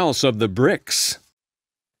the house of the bricks.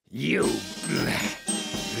 You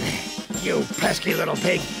pesky little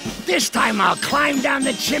pig. This time I'll climb down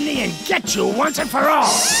the chimney and get you once and for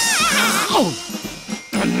all.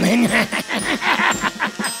 Big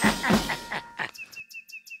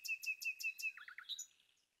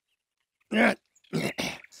Bad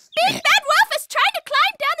Wolf is trying to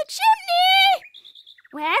climb down the chimney!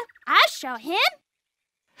 Well, I'll show him.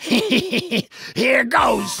 Here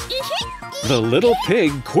goes. The little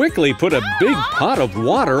pig quickly put a big pot of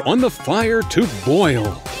water on the fire to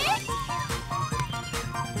boil.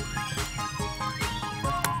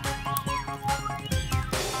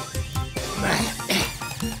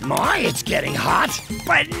 My, it's getting hot,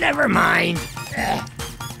 but never mind.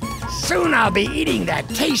 Soon I'll be eating that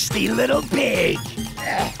tasty little pig.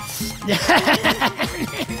 I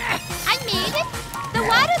made it. The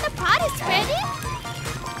water in the pot is ready.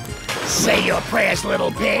 Say your prayers,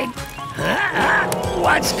 little pig.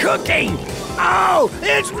 What's cooking? Oh,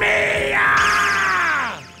 it's me!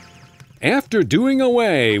 Ah! After doing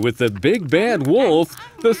away with the big bad wolf,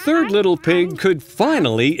 the third little pig could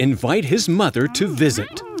finally invite his mother to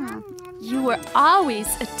visit. You were always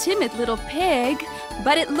a timid little pig,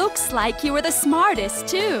 but it looks like you were the smartest,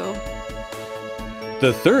 too.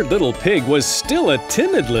 The third little pig was still a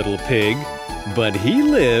timid little pig, but he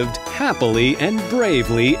lived happily and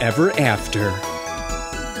bravely ever after.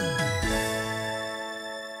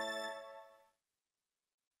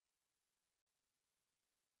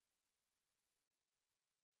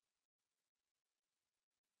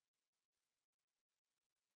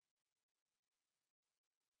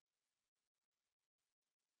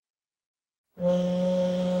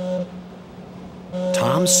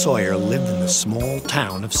 Tom Sawyer lived in the small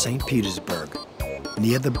town of St. Petersburg,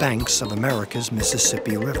 near the banks of America's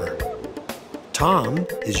Mississippi River. Tom,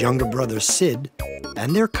 his younger brother Sid,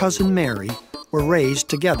 and their cousin Mary were raised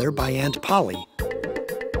together by Aunt Polly.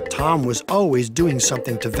 Tom was always doing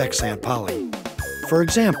something to vex Aunt Polly. For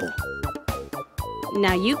example,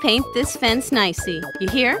 now you paint this fence nicely. You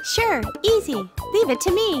hear? Sure, easy. Leave it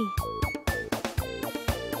to me.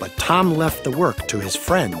 but Tom left the work to his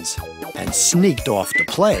friends and sneaked off to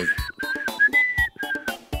play.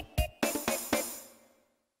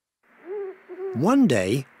 One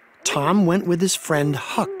day, Tom went with his friend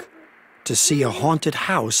Huck to see a haunted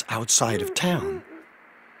house outside of town.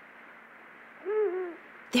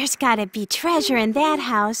 There's gotta be treasure in that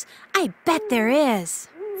house. I bet there is.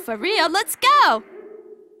 For real, let's go!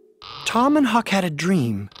 Tom and Huck had a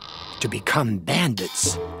dream to become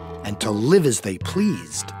bandits and to live as they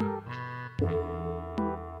pleased.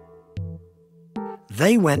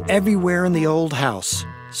 They went everywhere in the old house,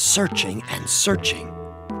 searching and searching.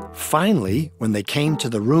 Finally, when they came to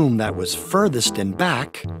the room that was furthest in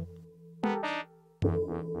back,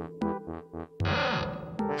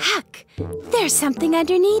 Huck, there's something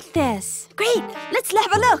underneath this. Great, let's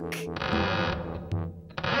have a look.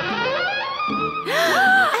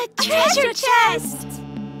 A treasure chest!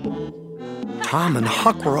 Tom and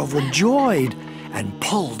Huck were overjoyed and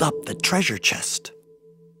pulled up the treasure chest.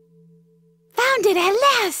 Found it at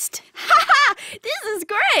last! Ha ha! This is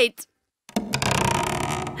great!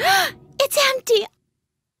 It's empty!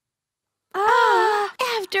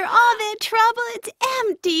 After all that trouble, it's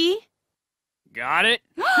empty. Got it?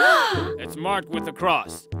 It's marked with a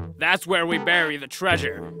cross. That's where we bury the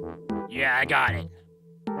treasure. Yeah, I got it.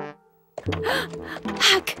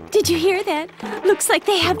 Huck, did you hear that? Looks like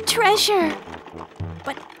they have treasure.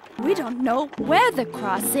 But we don't know where the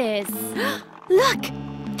cross is. Look,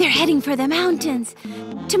 they're heading for the mountains.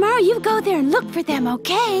 Tomorrow you go there and look for them,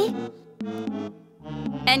 okay?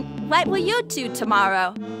 And what will you do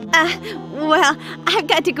tomorrow? Well, I've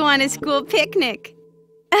got to go on a school picnic.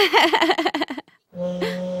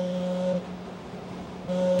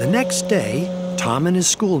 The next day, Tom and his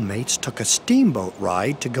schoolmates took a steamboat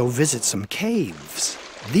ride to go visit some caves.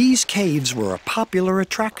 These caves were a popular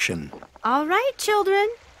attraction. All right, children.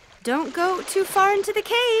 Don't go too far into the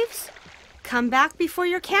caves. Come back before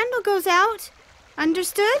your candle goes out.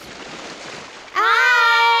 Understood?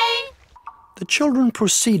 Aye! The children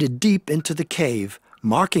proceeded deep into the cave,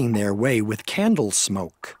 marking their way with candle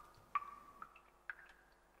smoke.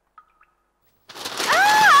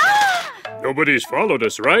 Nobody's followed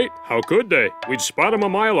us, right? How could they? We'd spot them a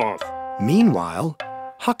mile off. Meanwhile,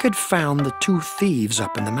 Huck had found the two thieves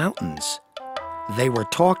up in the mountains. They were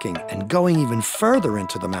talking and going even further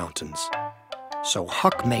into the mountains. So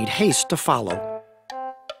Huck made haste to follow.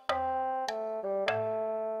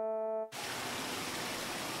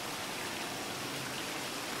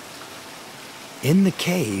 In the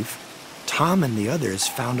cave, Tom and the others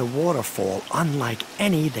found a waterfall unlike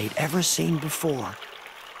any they'd ever seen before,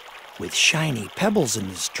 with shiny pebbles in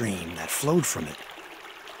the stream that flowed from it,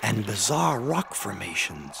 and bizarre rock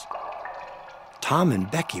formations. Tom and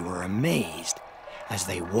Becky were amazed as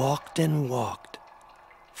they walked and walked,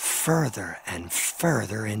 further and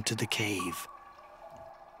further into the cave.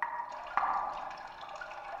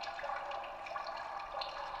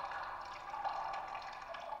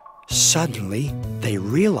 Suddenly, they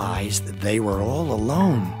realized that they were all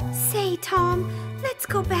alone. Say, Tom, let's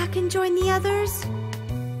go back and join the others.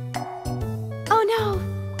 Oh no,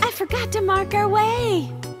 I forgot to mark our way.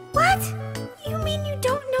 What? You mean you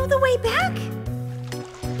don't know the way back?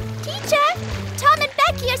 Teacher, Tom and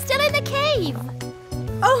Becky are still in the cave.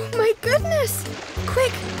 Oh my goodness!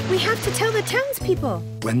 Quick, we have to tell the townspeople.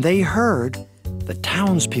 When they heard, the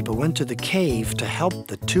townspeople went to the cave to help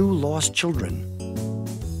the two lost children.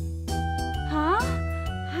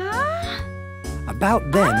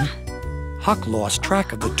 About then, Huck lost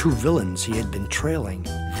track of the two villains he had been trailing.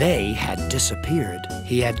 They had disappeared.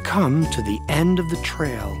 He had come to the end of the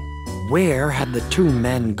trail. Where had the two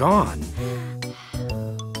men gone?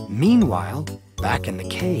 Meanwhile, back in the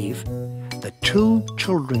cave, the two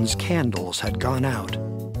children's candles had gone out.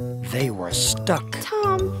 They were stuck.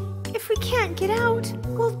 Tom, if we can't get out,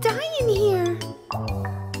 we'll die in here.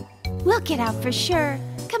 We'll get out for sure.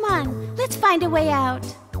 Come on, let's find a way out.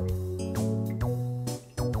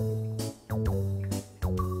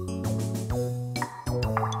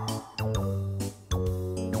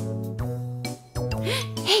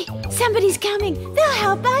 Somebody's coming. They'll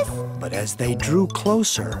help us. But as they drew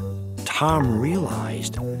closer, Tom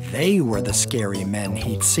realized they were the scary men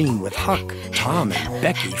he'd seen with Huck. Tom and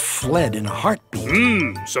Becky fled in a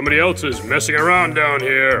heartbeat. Somebody else is messing around down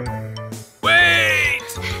here. Wait!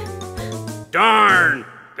 Darn!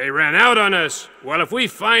 They ran out on us. Well, if we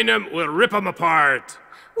find them, we'll rip them apart.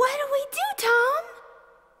 What do we do, Tom?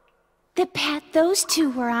 The path those two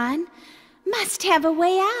were on must have a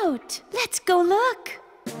way out. Let's go look.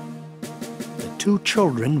 The two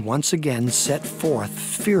children once again set forth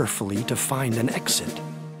fearfully to find an exit.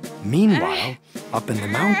 Meanwhile, up in the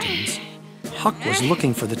mountains, Huck was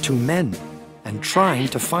looking for the two men and trying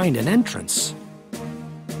to find an entrance.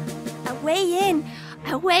 A way in!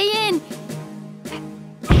 A way in!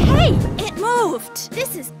 Hey! It moved!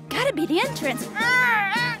 This has gotta be the entrance.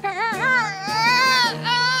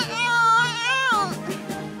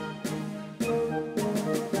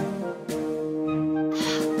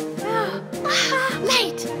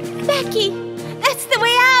 Light! Becky! That's the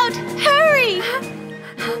way out! Hurry!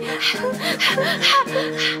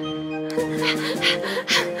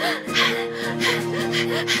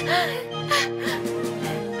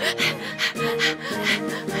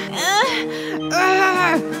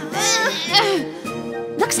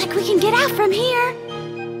 Looks like we can get out from here.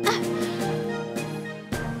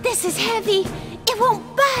 This is heavy. It won't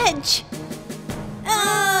budge.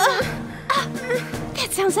 That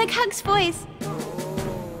sounds like Huck's voice.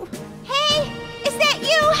 Hey, is that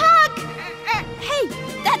you, Huck? Hey,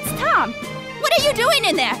 that's Tom. What are you doing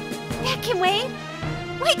in there? That can wait.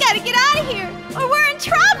 We gotta get out of here, or we're in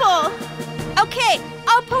trouble. Okay,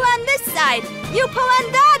 I'll pull on this side. You pull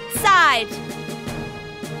on that side.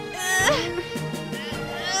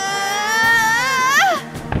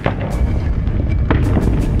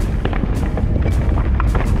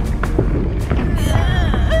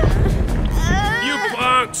 You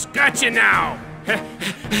punks, got you now.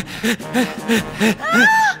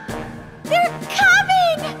 They're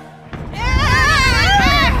coming!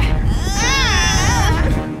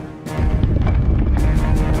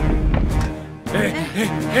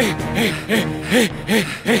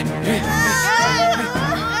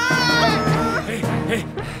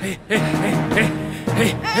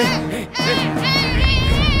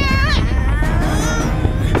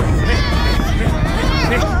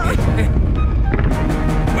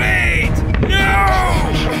 Wait! No!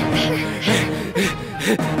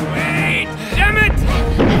 Wait! Damn it!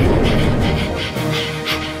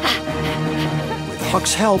 With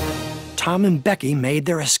Huck's help, Tom and Becky made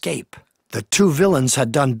their escape. The two villains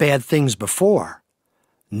had done bad things before.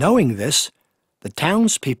 Knowing this, the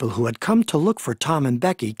townspeople who had come to look for Tom and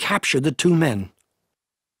Becky captured the two men.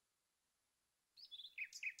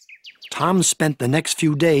 Tom spent the next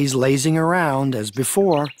few days lazing around as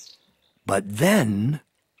before, but then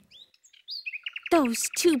Those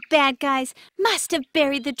two bad guys must have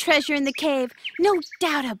buried the treasure in the cave. No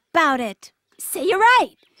doubt about it. Say you're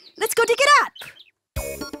right. Let's go dig it up.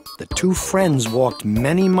 The two friends walked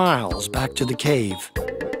many miles back to the cave,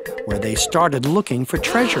 where they started looking for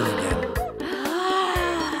treasure again.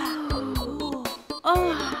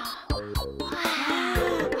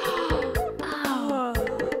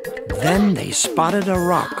 Then they spotted a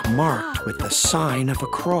rock marked with the sign of a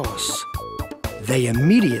cross. They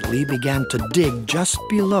immediately began to dig just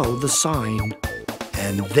below the sign.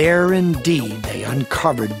 And there indeed they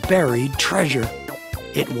uncovered buried treasure.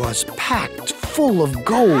 It was packed full of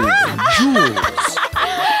gold and jewels.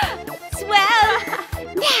 Swell!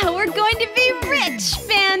 Now we're going to be rich,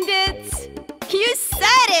 bandits! You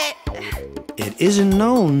said it! It isn't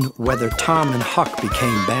known whether Tom and Huck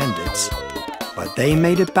became bandits, but they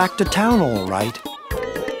made it back to town all right,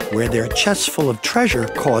 where their chests full of treasure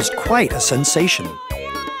caused quite a sensation.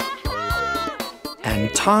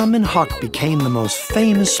 And Tom and Huck became the most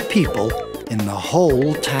famous people in the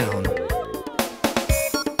whole town.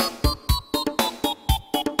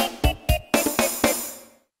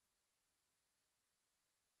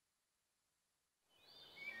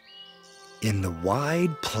 In the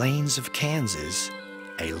wide plains of Kansas,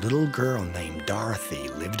 a little girl named Dorothy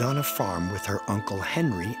lived on a farm with her Uncle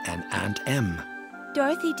Henry and Aunt Em.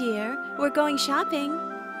 Dorothy, dear, we're going shopping.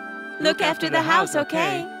 Look after the house,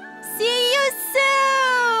 okay? See you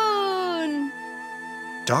soon!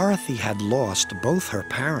 Dorothy had lost both her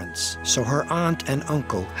parents, so her aunt and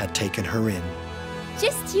uncle had taken her in.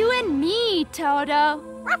 Just you and me, Toto.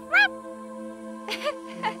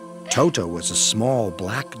 Toto was a small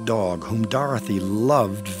black dog whom Dorothy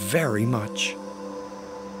loved very much.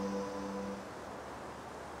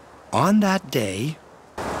 On that day,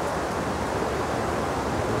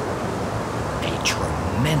 a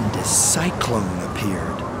tremendous cyclone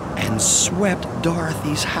appeared and swept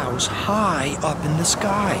Dorothy's house high up in the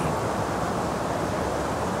sky.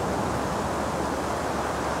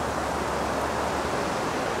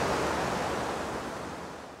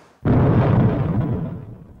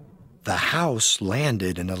 The house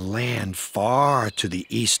landed in a land far to the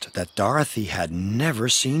east that Dorothy had never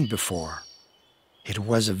seen before. It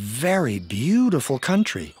was a very beautiful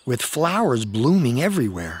country with flowers blooming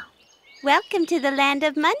everywhere. Welcome to the land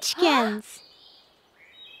of munchkins.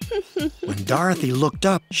 When Dorothy looked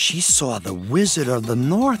up, she saw the Wizard of the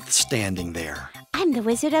North standing there. I'm the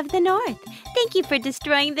Wizard of the North. Thank you for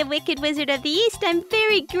destroying the Wicked Wizard of the East. I'm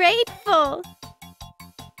very grateful.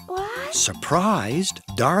 What? Surprised,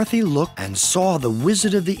 Dorothy looked and saw the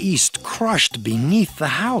Wizard of the East crushed beneath the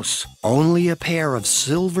house. Only a pair of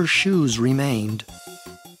silver shoes remained.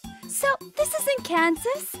 So, this isn't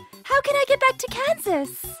Kansas? How can I get back to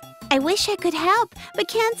Kansas? I wish I could help, but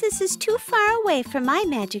Kansas is too far away for my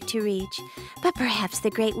magic to reach. But perhaps the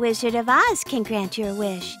Great Wizard of Oz can grant your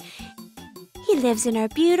wish. He lives in our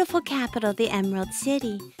beautiful capital, the Emerald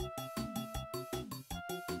City.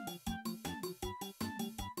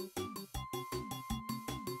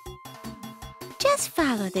 Just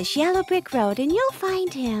follow this yellow brick road and you'll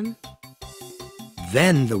find him.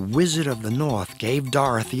 Then the Wizard of the North gave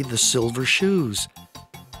Dorothy the silver shoes,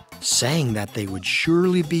 saying that they would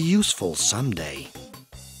surely be useful someday.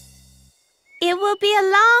 It will be a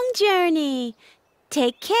long journey.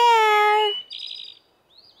 Take care.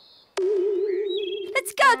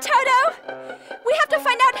 Let's go, Toto! We have to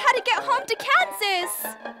find out how to get home to Kansas!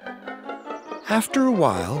 After a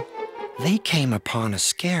while, they came upon a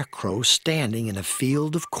scarecrow standing in a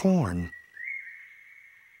field of corn.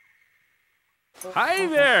 Hi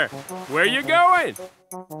there! Where you going?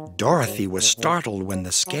 Dorothy was startled when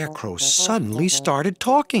the scarecrow suddenly started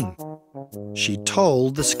talking. She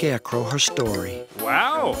told the scarecrow her story.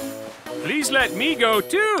 Wow! Please let me go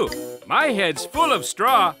too! My head's full of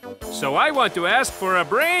straw, so I want to ask for a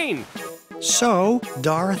brain. So,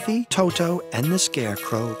 Dorothy, Toto, and the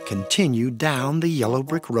scarecrow continued down the yellow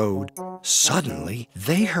brick road. Suddenly,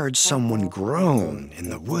 they heard someone groan in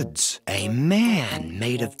the woods. A man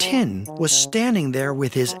made of tin was standing there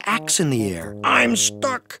with his axe in the air. "I'm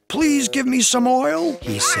stuck. Please give me some oil,"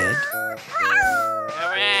 he said.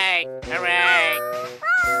 Hooray! Hooray!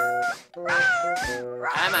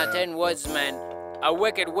 I'm a Tin Woodsman. A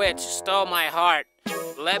wicked witch stole my heart.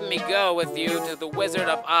 Let me go with you to the Wizard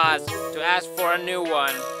of Oz to ask for a new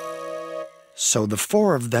one. So the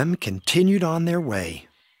four of them continued on their way.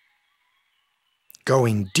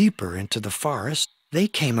 Going deeper into the forest, they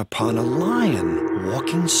came upon a lion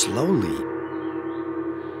walking slowly.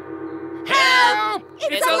 Help!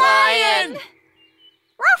 It's a lion!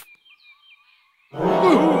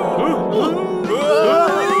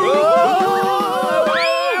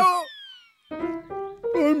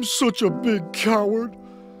 such a big coward.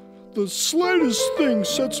 The slightest thing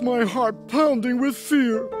sets my heart pounding with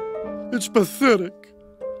fear. It's pathetic.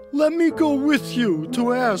 Let me go with you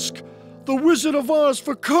to ask the Wizard of Oz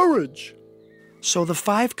for courage. So the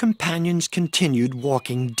 5 companions continued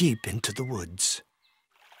walking deep into the woods.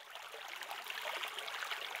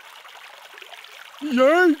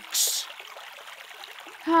 Yikes!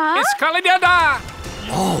 Huh? Escalada!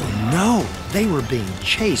 Oh no! They were being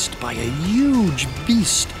chased by a huge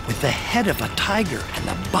beast with the head of a tiger and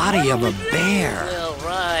the body of a bear. We'll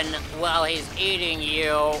run while he's eating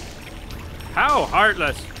you. How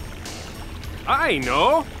heartless. I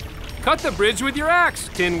know. Cut the bridge with your axe,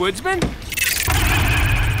 Tin Woodsman.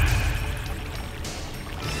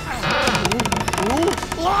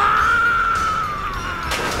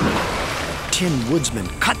 Tin Woodsman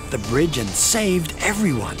cut the bridge and saved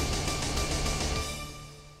everyone.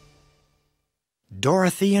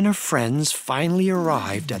 Dorothy and her friends finally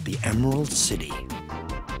arrived at the Emerald City.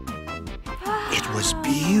 It was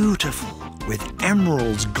beautiful, with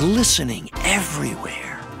emeralds glistening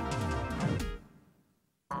everywhere.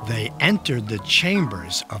 They entered the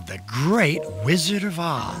chambers of the great Wizard of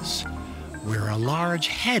Oz, where a large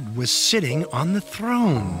head was sitting on the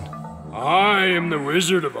throne. I am the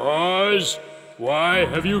Wizard of Oz. Why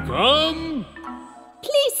have you come?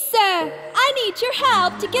 Please, sir, I need your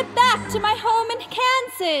help to get back to my home in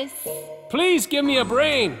Kansas. Please give me a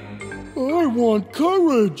brain. I want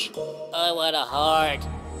courage. I want a heart.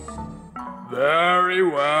 Very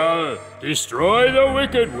well. Destroy the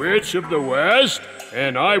Wicked Witch of the West,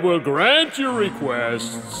 and I will grant your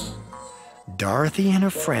requests. Dorothy and her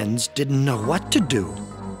friends didn't know what to do.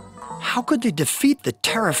 How could they defeat the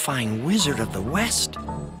terrifying Wizard of the West?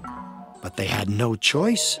 But they had no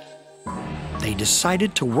choice. They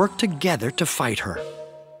decided to work together to fight her.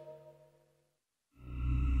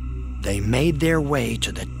 They made their way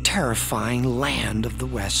to the terrifying land of the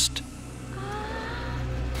West.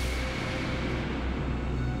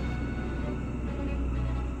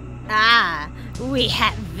 Ah, we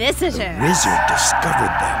have visitors. The wizard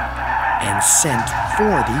discovered them and sent 40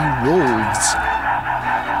 wolves.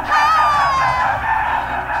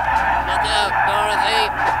 Look out, Dorothy!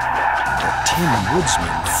 The Tin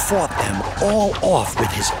Woodsman fought them all off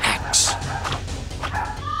with his axe.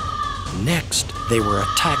 Next, they were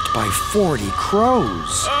attacked by 40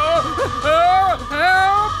 crows. Help!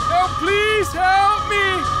 Help! Please help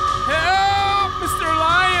me! Help! Mr.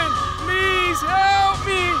 Lion! Please help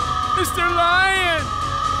me! Mr. Lion!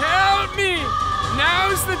 Help me!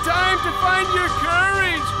 Now's the time to find your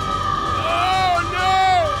courage! Oh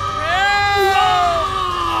no! Help!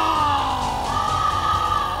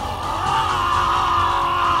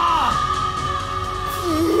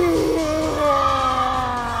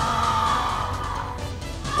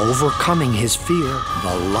 Overcoming his fear,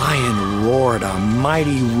 the lion roared a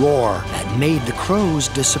mighty roar that made the crows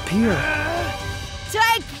disappear.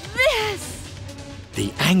 Take this!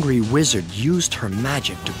 The angry wizard used her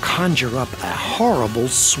magic to conjure up a horrible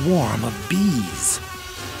swarm of bees.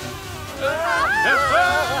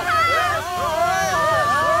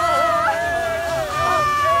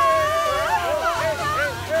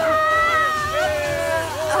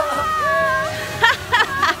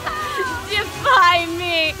 Defy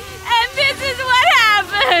me, and this is what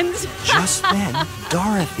happens! Just then,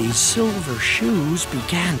 Dorothy's silver shoes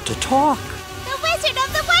began to talk. The Wizard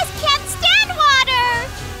of the West can't stand water!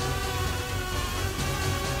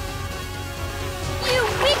 You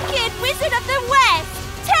wicked Wizard of the West!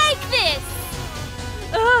 Take this!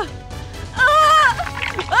 Oh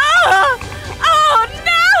no!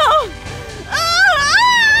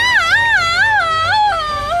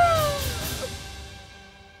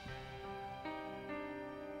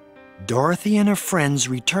 Dorothy and her friends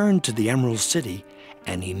returned to the Emerald City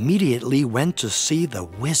and immediately went to see the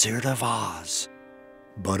Wizard of Oz.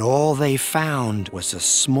 But all they found was a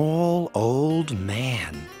small old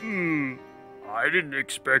man. I didn't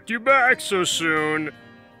expect you back so soon.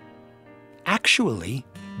 Actually,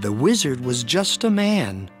 the wizard was just a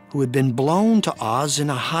man who had been blown to Oz in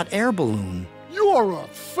a hot air balloon. You're a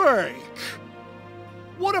fake.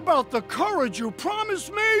 What about the courage you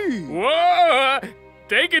promised me? Whoa!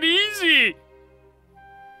 Take it easy!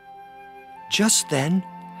 Just then,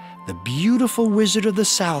 the beautiful Wizard of the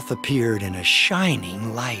South appeared in a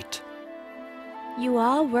shining light. You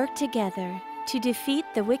all work together to defeat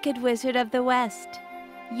the Wicked Wizard of the West.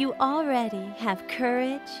 You already have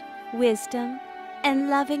courage, wisdom, and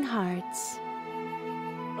loving hearts.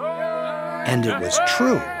 And it was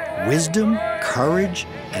true. Wisdom, courage,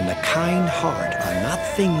 and a kind heart are not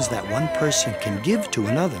things that one person can give to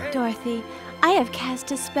another. Dorothy, I I have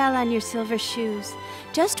cast a spell on your silver shoes.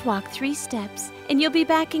 Just walk 3 steps, and you'll be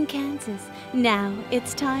back in Kansas. Now,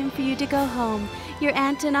 it's time for you to go home. Your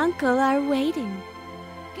aunt and uncle are waiting.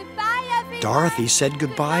 Goodbye, everyone. Dorothy said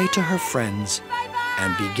goodbye to her friends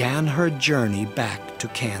and began her journey back to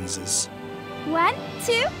Kansas. 1,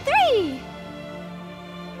 2, 3.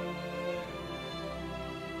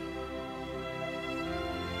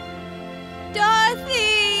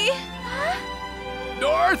 Dorothy!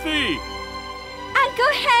 Dorothy!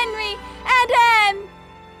 Uncle Henry and Em!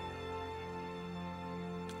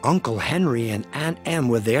 Uncle Henry and Aunt Em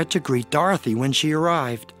were there to greet Dorothy when she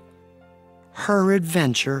arrived. Her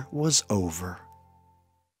adventure was over.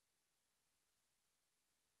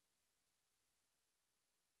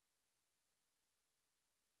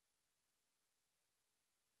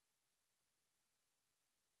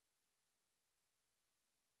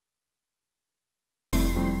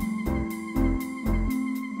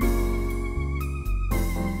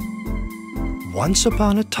 Once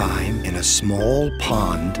upon a time, in a small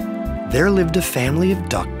pond, there lived a family of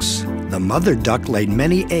ducks. The mother duck laid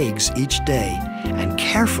many eggs each day and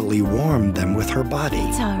carefully warmed them with her body.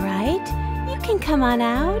 It's all right. You can come on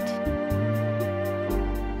out.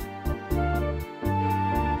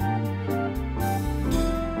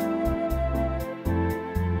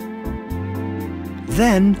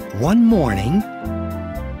 Then, one morning,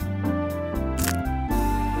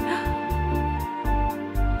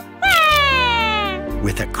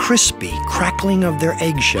 with a crispy crackling of their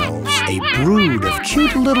eggshells, a brood of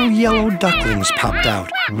cute little yellow ducklings popped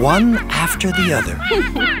out, one after the other.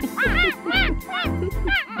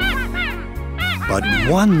 But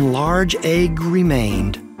one large egg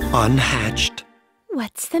remained unhatched.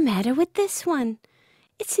 What's the matter with this one?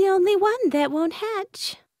 It's the only one that won't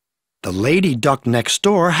hatch. The lady duck next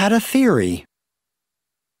door had a theory.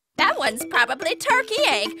 That one's probably a turkey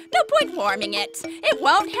egg. No point warming it. It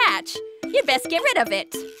won't hatch. You'd best get rid of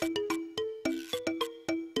it.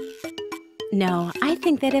 No, I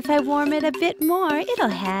think that if I warm it a bit more, it'll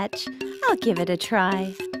hatch. I'll give it a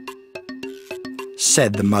try,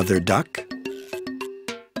 said the mother duck.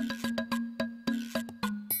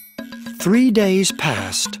 3 days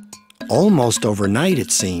passed. Almost overnight,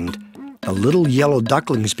 it seemed. The little yellow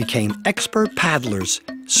ducklings became expert paddlers,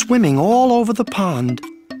 swimming all over the pond.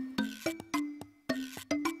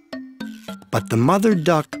 But the mother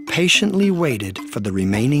duck patiently waited for the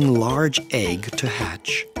remaining large egg to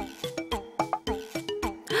hatch.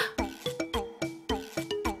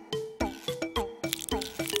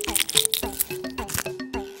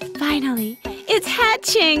 Finally, it's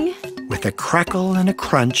hatching! With a crackle and a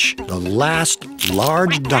crunch, the last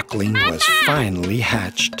large duckling was finally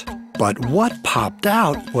hatched. But what popped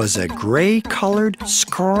out was a gray-colored,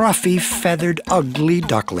 scruffy, feathered, ugly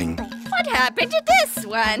duckling. What happened to this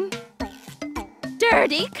one?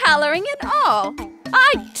 Dirty coloring and all.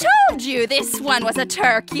 I told you this one was a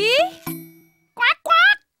turkey. Quack,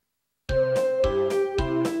 quack.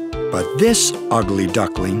 But this ugly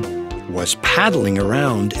duckling was paddling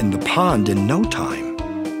around in the pond in no time.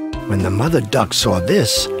 When the mother duck saw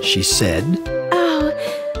this, she said, "Oh,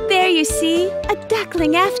 there you see, a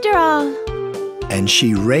duckling after all." And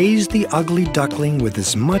she raised the ugly duckling with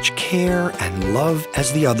as much care and love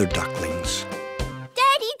as the other ducklings.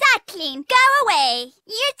 Dirty duckling, go away.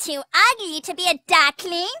 You're too ugly to be a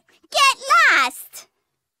duckling. Get lost.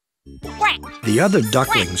 The other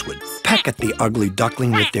ducklings would peck at the ugly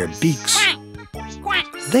duckling with their beaks.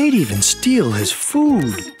 They'd even steal his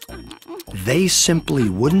food. They simply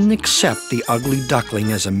wouldn't accept the ugly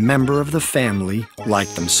duckling as a member of the family like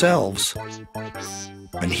themselves.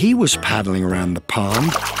 When he was paddling around the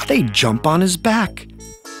pond, they'd jump on his back.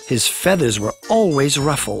 His feathers were always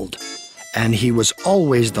ruffled, and he was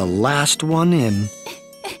always the last one in.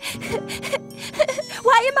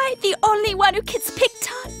 Why am I the only one who gets picked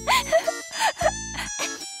on?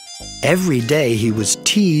 Every day he was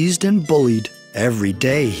teased and bullied. Every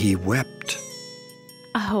day he wept.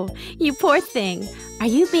 Oh, you poor thing. Are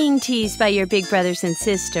you being teased by your big brothers and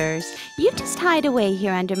sisters? You just hide away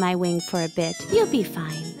here under my wing for a bit. You'll be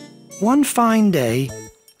fine. One fine day,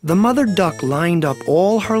 the mother duck lined up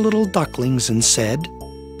all her little ducklings and said,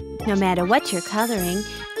 "No matter what you're coloring,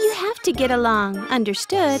 you have to get along,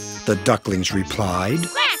 understood?" The ducklings replied.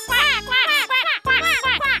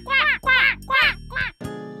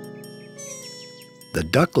 The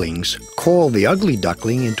ducklings called the ugly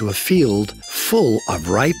duckling into a field full of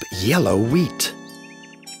ripe yellow wheat.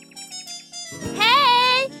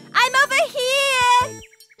 Hey, I'm over here.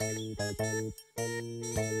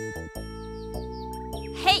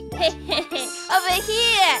 Hey, over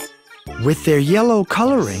here. With their yellow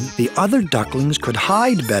coloring, the other ducklings could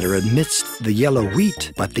hide better amidst the yellow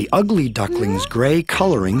wheat, but the ugly duckling's gray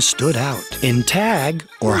coloring stood out. In tag,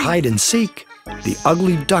 or hide and seek, the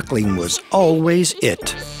ugly duckling was always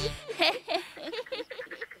it.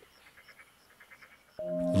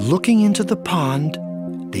 Looking into the pond,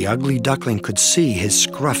 the ugly duckling could see his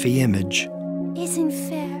scruffy image. Isn't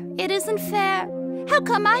fair. It isn't fair. How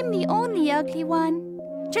come I'm the only ugly one?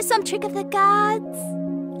 Just some trick of the gods?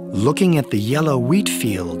 Looking at the yellow wheat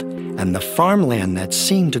field and the farmland that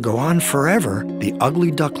seemed to go on forever, the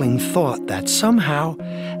ugly duckling thought that somehow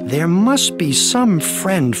there must be some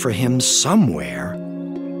friend for him somewhere.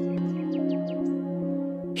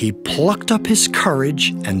 He plucked up his courage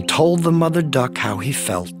and told the mother duck how he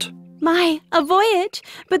felt. My, a voyage!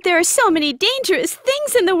 But there are so many dangerous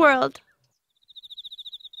things in the world!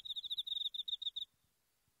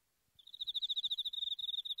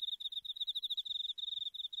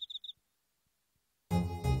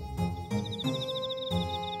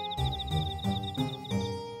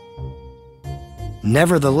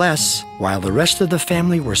 Nevertheless, while the rest of the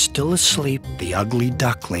family were still asleep, the ugly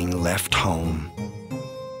duckling left home.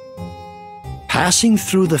 Passing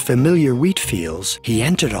through the familiar wheat fields, he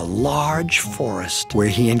entered a large forest where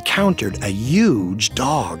he encountered a huge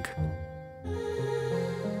dog.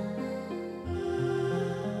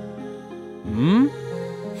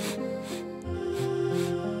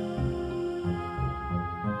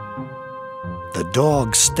 The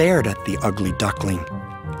dog stared at the ugly duckling,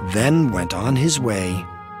 then went on his way.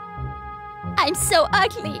 I'm so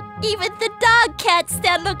ugly. Even the dog can't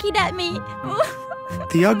stand looking at me.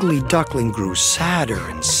 The ugly duckling grew sadder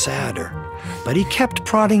and sadder, but he kept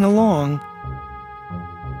prodding along.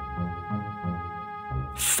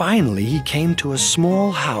 Finally, he came to a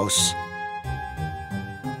small house.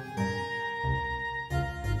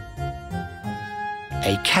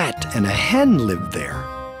 A cat and a hen lived there.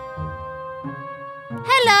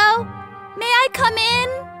 Hello, may I come in?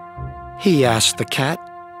 He asked the cat.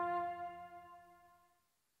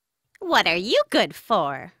 What are you good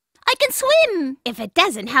for? I can swim. If it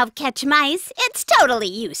doesn't help catch mice, it's totally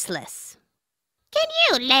useless. Can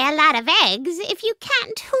you lay a lot of eggs? If you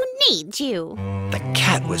can't, who needs you? The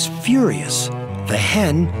cat was furious, the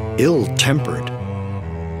hen ill-tempered.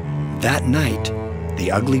 That night,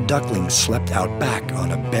 the ugly duckling slept out back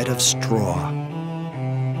on a bed of straw.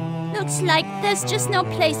 Looks like there's just no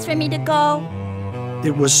place for me to go.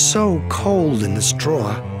 It was so cold in the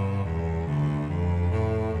straw.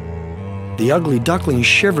 The ugly duckling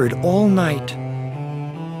shivered all night.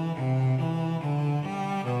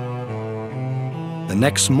 The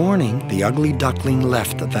next morning, the ugly duckling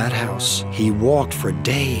left that house. He walked for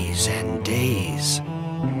days and days.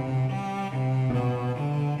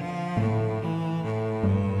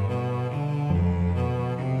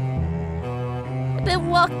 I've been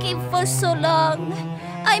walking for so long.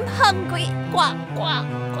 I'm hungry. Quack, quack,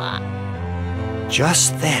 quack.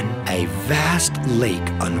 Just then, a vast lake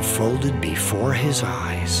unfolded before his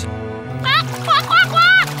eyes. Quack, quack, quack,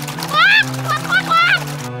 quack. Quack, quack, quack, quack.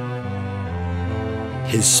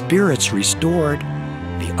 His spirits restored,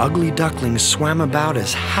 the ugly duckling swam about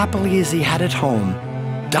as happily as he had at home,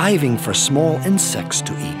 diving for small insects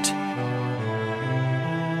to eat.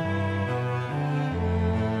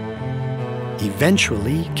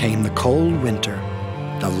 Eventually came the cold winter.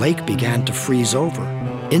 The lake began to freeze over.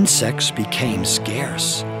 Insects became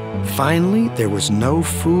scarce. Finally, there was no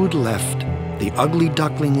food left. The ugly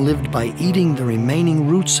duckling lived by eating the remaining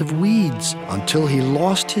roots of weeds until he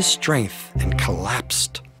lost his strength and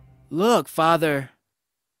collapsed. Look, Father.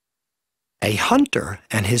 A hunter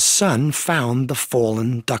and his son found the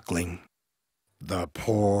fallen duckling. The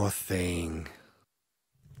poor thing.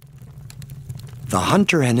 The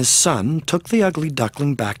hunter and his son took the ugly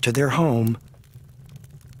duckling back to their home.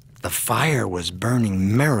 The fire was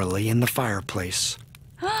burning merrily in the fireplace.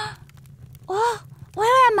 Oh,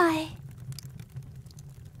 where am I?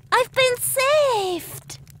 I've been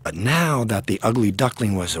saved! But now that the ugly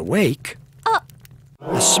duckling was awake,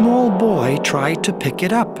 a small boy tried to pick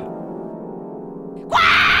it up.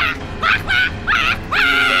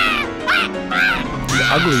 The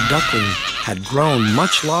ugly duckling had grown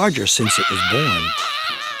much larger since it was born.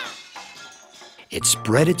 It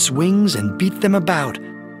spread its wings and beat them about,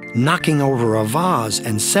 knocking over a vase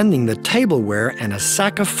and sending the tableware and a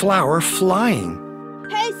sack of flour flying.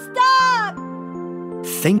 Hey, stop!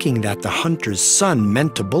 Thinking that the hunter's son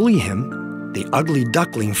meant to bully him, the ugly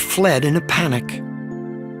duckling fled in a panic.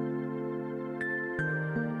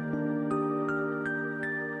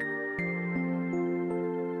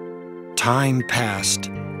 Time passed,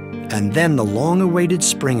 and then the long-awaited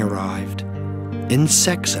spring arrived.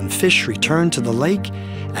 Insects and fish returned to the lake,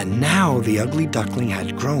 and now the ugly duckling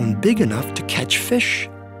had grown big enough to catch fish.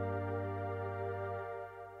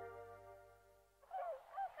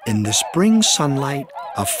 In the spring sunlight,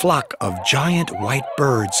 a flock of giant white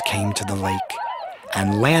birds came to the lake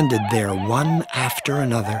and landed there one after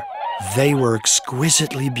another. They were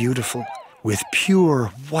exquisitely beautiful, with pure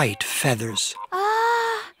white feathers.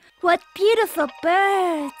 Ah, what beautiful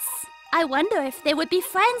birds! I wonder if they would be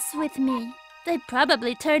friends with me. They'd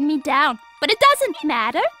probably turn me down, but it doesn't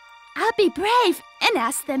matter. I'll be brave and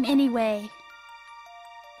ask them anyway.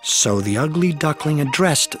 So the ugly duckling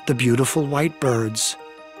addressed the beautiful white birds.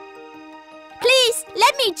 Please,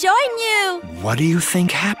 let me join you! What do you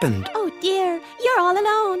think happened? Oh dear, you're all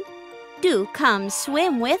alone. Do come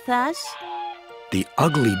swim with us. The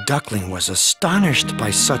ugly duckling was astonished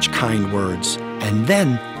by such kind words, and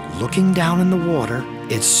then, looking down in the water,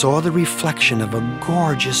 it saw the reflection of a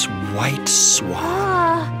gorgeous white swan.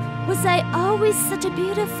 Ah, was I always such a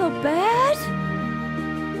beautiful bird?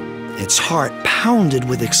 Its heart pounded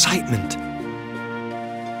with excitement.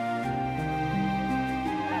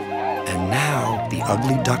 And now the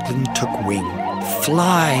ugly duckling took wing,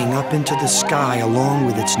 flying up into the sky along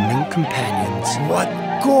with its new companions. What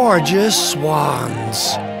gorgeous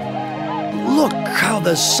swans! Look how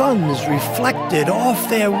the sun is reflected off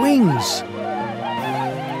their wings.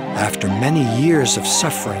 After many years of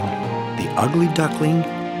suffering, the ugly duckling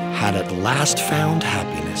had at last found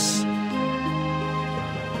happiness.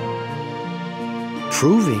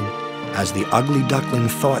 Proving, as the ugly duckling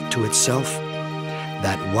thought to itself,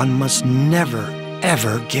 that one must never,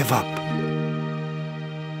 ever give up.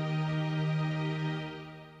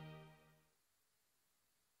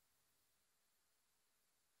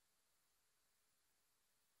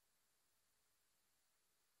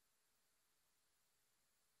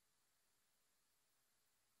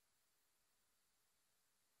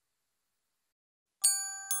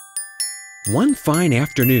 One fine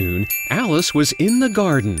afternoon, Alice was in the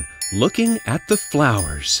garden, looking at the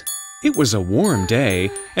flowers. It was a warm day,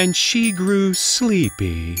 and she grew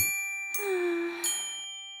sleepy.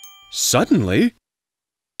 Suddenly,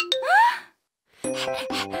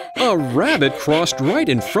 a rabbit crossed right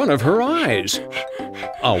in front of her eyes.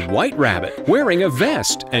 A white rabbit wearing a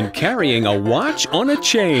vest and carrying a watch on a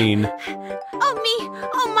chain. Oh me!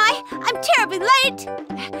 Oh my! I'm terribly late!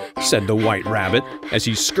 Said the white rabbit as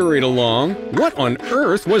he scurried along. What on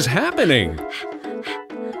earth was happening?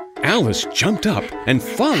 Alice jumped up and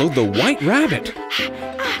followed the white rabbit.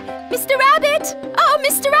 Mr. Rabbit! Oh,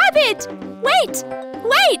 Mr. Rabbit! Wait!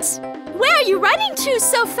 Wait! Where are you running to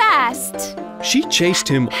so fast? She chased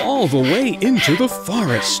him all the way into the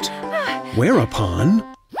forest. Whereupon,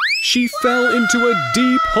 she fell into a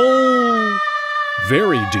deep hole.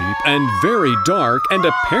 Very deep and very dark and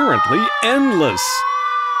apparently endless.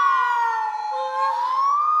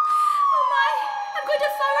 Oh my! I'm going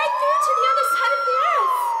to fall right through to the other side of the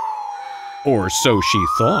earth. Or so she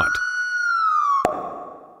thought.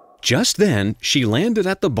 Just then, she landed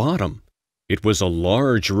at the bottom. It was a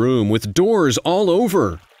large room with doors all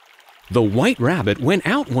over. The white rabbit went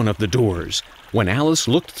out one of the doors. When Alice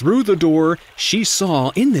looked through the door, she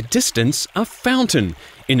saw in the distance a fountain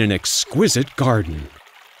in an exquisite garden.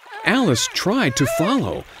 Alice tried to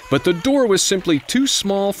follow, but the door was simply too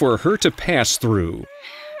small for her to pass through.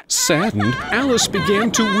 Saddened, Alice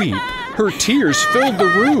began to weep. Her tears filled the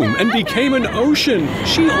room and became an ocean.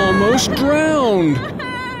 She almost drowned.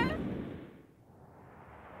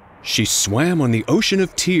 She swam on the ocean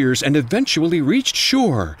of tears and eventually reached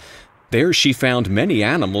shore. There she found many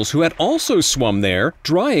animals who had also swum there,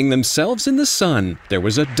 drying themselves in the sun. There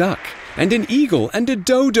was a duck, and an eagle, and a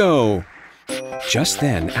dodo. Just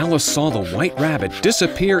then, Alice saw the white rabbit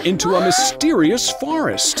disappear into a mysterious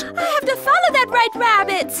forest. I have to follow that white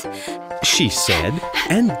rabbit! She said,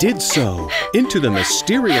 and did so, into the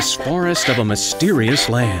mysterious forest of a mysterious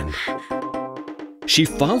land. She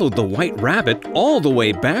followed the white rabbit all the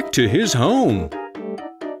way back to his home.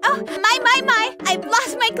 Oh, my! I've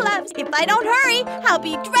lost my gloves. If I don't hurry, I'll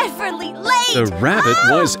be dreadfully late. The rabbit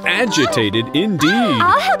was agitated indeed.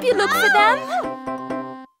 I'll help you look for them.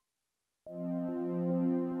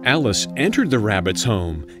 Alice entered the rabbit's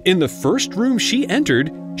home. In the first room she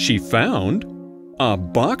entered, she found a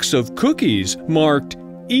box of cookies marked,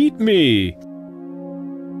 "Eat me."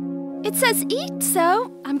 It says eat,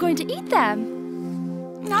 so I'm going to eat them.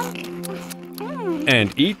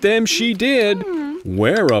 And eat them she did.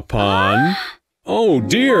 Whereupon, oh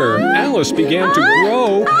dear, Alice began to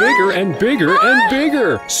grow bigger and bigger and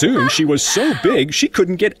bigger. Soon she was so big she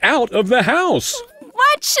couldn't get out of the house.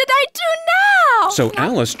 What should I do now? So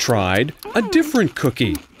Alice tried a different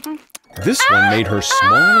cookie. This one made her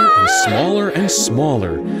smaller and smaller and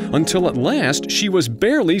smaller, until at last she was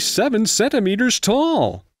barely 7 centimeters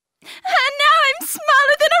tall. And now I'm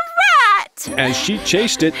smaller than a rat! As she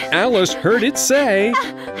chased it, Alice heard it say,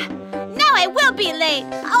 Now I will be late!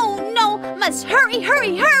 Oh no! Must hurry,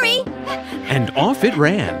 hurry, hurry! And off it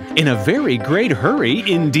ran, in a very great hurry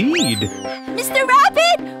indeed. Mr.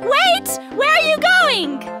 Rabbit, wait! Where are you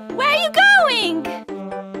going? Where are you going?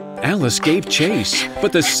 Alice gave chase,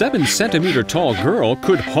 but the 7 centimeter tall girl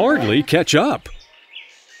could hardly catch up.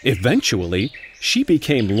 Eventually, she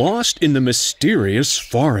became lost in the mysterious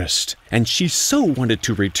forest, and she so wanted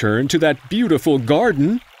to return to that beautiful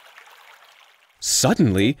garden.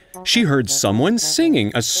 Suddenly, she heard someone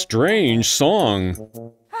singing a strange song.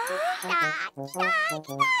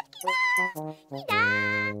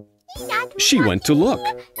 She went to look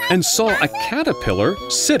and saw a caterpillar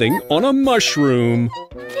sitting on a mushroom.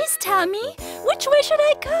 Please tell me, which way should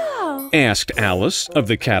I go? Asked Alice of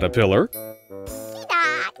the caterpillar.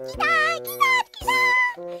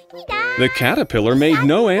 The caterpillar made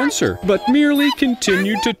no answer, but merely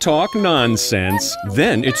continued to talk nonsense.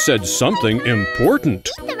 Then it said something important.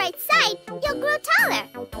 Eat the right side, you'll grow taller.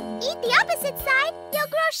 Eat the opposite side, you'll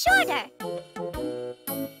grow shorter.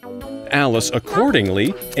 Alice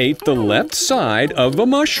accordingly ate the left side of the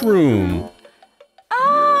mushroom.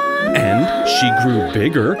 And she grew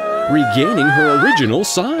bigger, regaining her original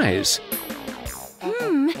size.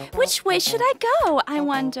 Which way should I go, I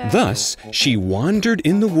wonder? Thus, she wandered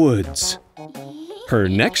in the woods. Her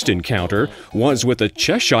next encounter was with a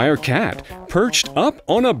Cheshire cat perched up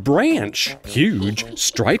on a branch, huge,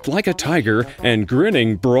 striped like a tiger, and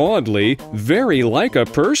grinning broadly, very like a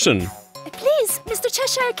person. Please, Mr.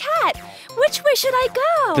 Cheshire Cat, which way should I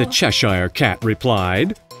go? The Cheshire Cat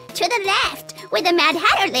replied. To the left, where the Mad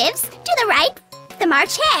Hatter lives. To the right, the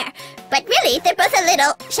March Hare. But really, they're both a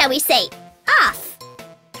little, shall we say, off.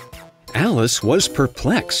 Alice was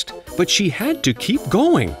perplexed, but she had to keep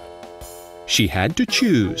going. She had to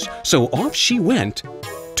choose, so off she went,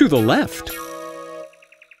 to the left.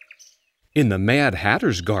 In the Mad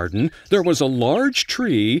Hatter's garden, there was a large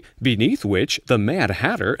tree beneath which the Mad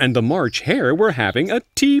Hatter and the March Hare were having a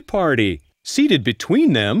tea party. Seated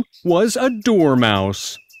between them was a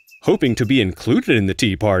dormouse. Hoping to be included in the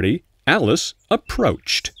tea party, Alice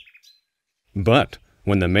approached. But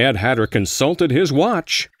when the Mad Hatter consulted his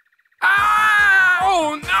watch,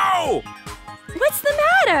 Oh, no! What's the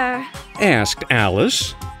matter? Asked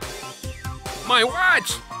Alice. My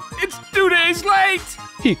watch! It's 2 days late!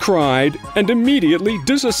 He cried and immediately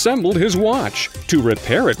disassembled his watch. To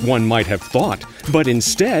repair it, one might have thought, but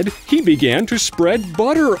instead he began to spread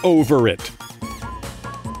butter over it.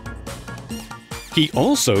 He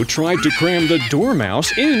also tried to cram the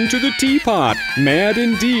dormouse into the teapot. Mad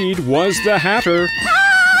indeed was the Hatter.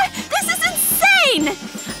 This is insane!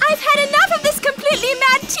 I've had enough of this completely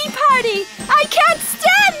mad tea party! I can't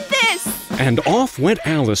stand this! And off went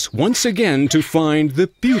Alice once again to find the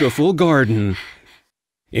beautiful garden.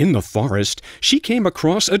 In the forest, she came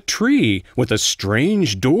across a tree with a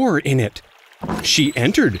strange door in it. She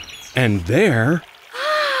entered, and there,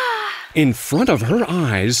 in front of her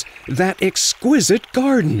eyes, that exquisite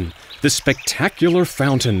garden, the spectacular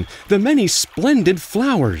fountain, the many splendid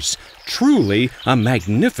flowers, truly a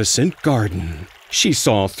magnificent garden. She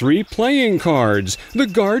saw 3 playing cards, the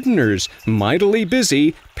gardeners, mightily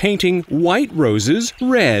busy painting white roses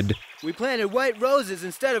red. We planted white roses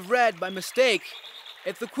instead of red by mistake.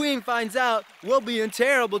 If the Queen finds out, we'll be in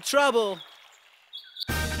terrible trouble.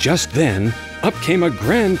 Just then, up came a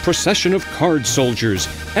grand procession of card soldiers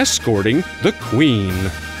escorting the Queen.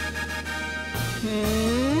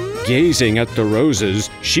 Gazing at the roses,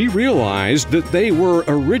 she realized that they were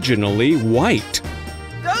originally white.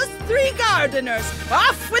 Those 3 gardeners,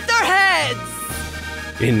 off with their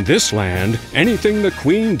heads! In this land, anything the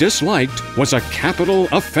Queen disliked was a capital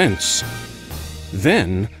offense.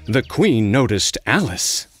 Then the Queen noticed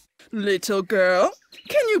Alice. Little girl,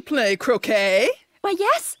 can you play croquet? Why,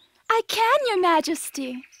 yes, I can, Your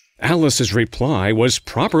Majesty. Alice's reply was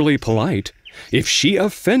properly polite. If she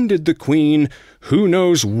offended the Queen, who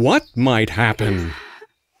knows what might happen?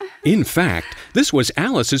 In fact, this was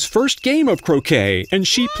Alice's first game of croquet, and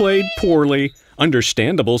she played poorly.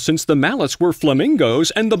 Understandable, since the mallets were flamingos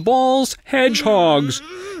and the balls hedgehogs.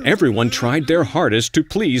 Everyone tried their hardest to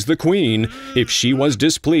please the Queen. If she was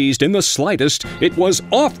displeased in the slightest, it was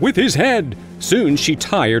off with his head. Soon she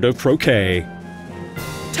tired of croquet.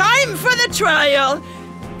 Time for the trial!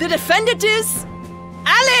 The defendant is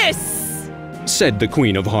Alice! Said the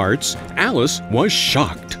Queen of Hearts. Alice was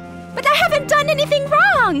shocked. But I haven't done anything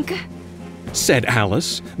wrong! Said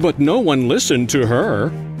Alice, but no one listened to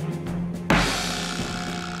her.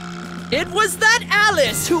 It was that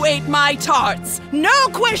Alice who ate my tarts. No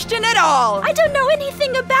question at all. I don't know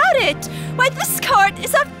anything about it. Why, this card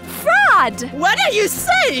is a fraud. What are you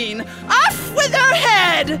saying? Off with her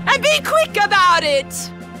head and be quick about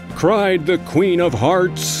it. Cried the Queen of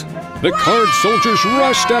Hearts. The card soldiers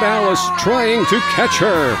rushed at Alice, trying to catch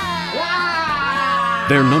her.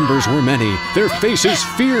 Their numbers were many, their faces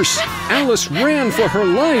fierce. Alice ran for her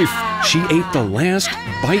life. She ate the last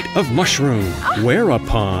bite of mushroom,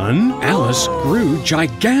 whereupon Alice grew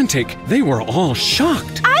gigantic. They were all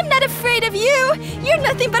shocked. I'm not afraid of you. You're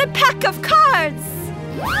nothing but a pack of cards.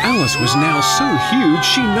 Alice was now so huge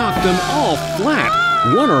she knocked them all flat,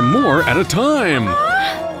 one or more at a time.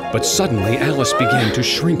 But suddenly Alice began to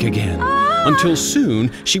shrink again, until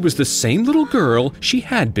soon she was the same little girl she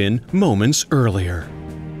had been moments earlier.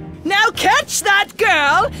 Now catch that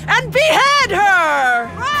girl and behead her!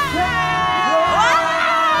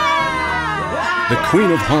 The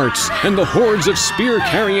Queen of Hearts and the hordes of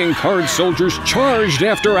spear-carrying card soldiers charged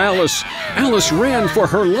after Alice. Alice ran for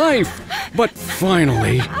her life, but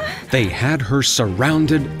finally, they had her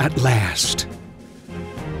surrounded at last.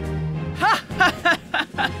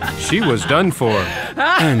 She was done for.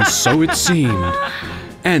 And so it seemed.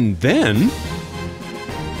 And then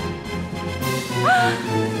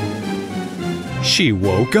she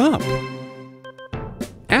woke up.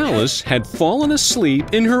 Alice had fallen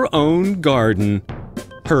asleep in her own garden.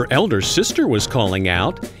 Her elder sister was calling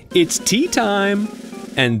out, "It's tea time!"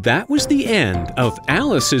 And that was the end of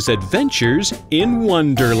Alice's adventures in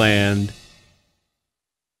Wonderland.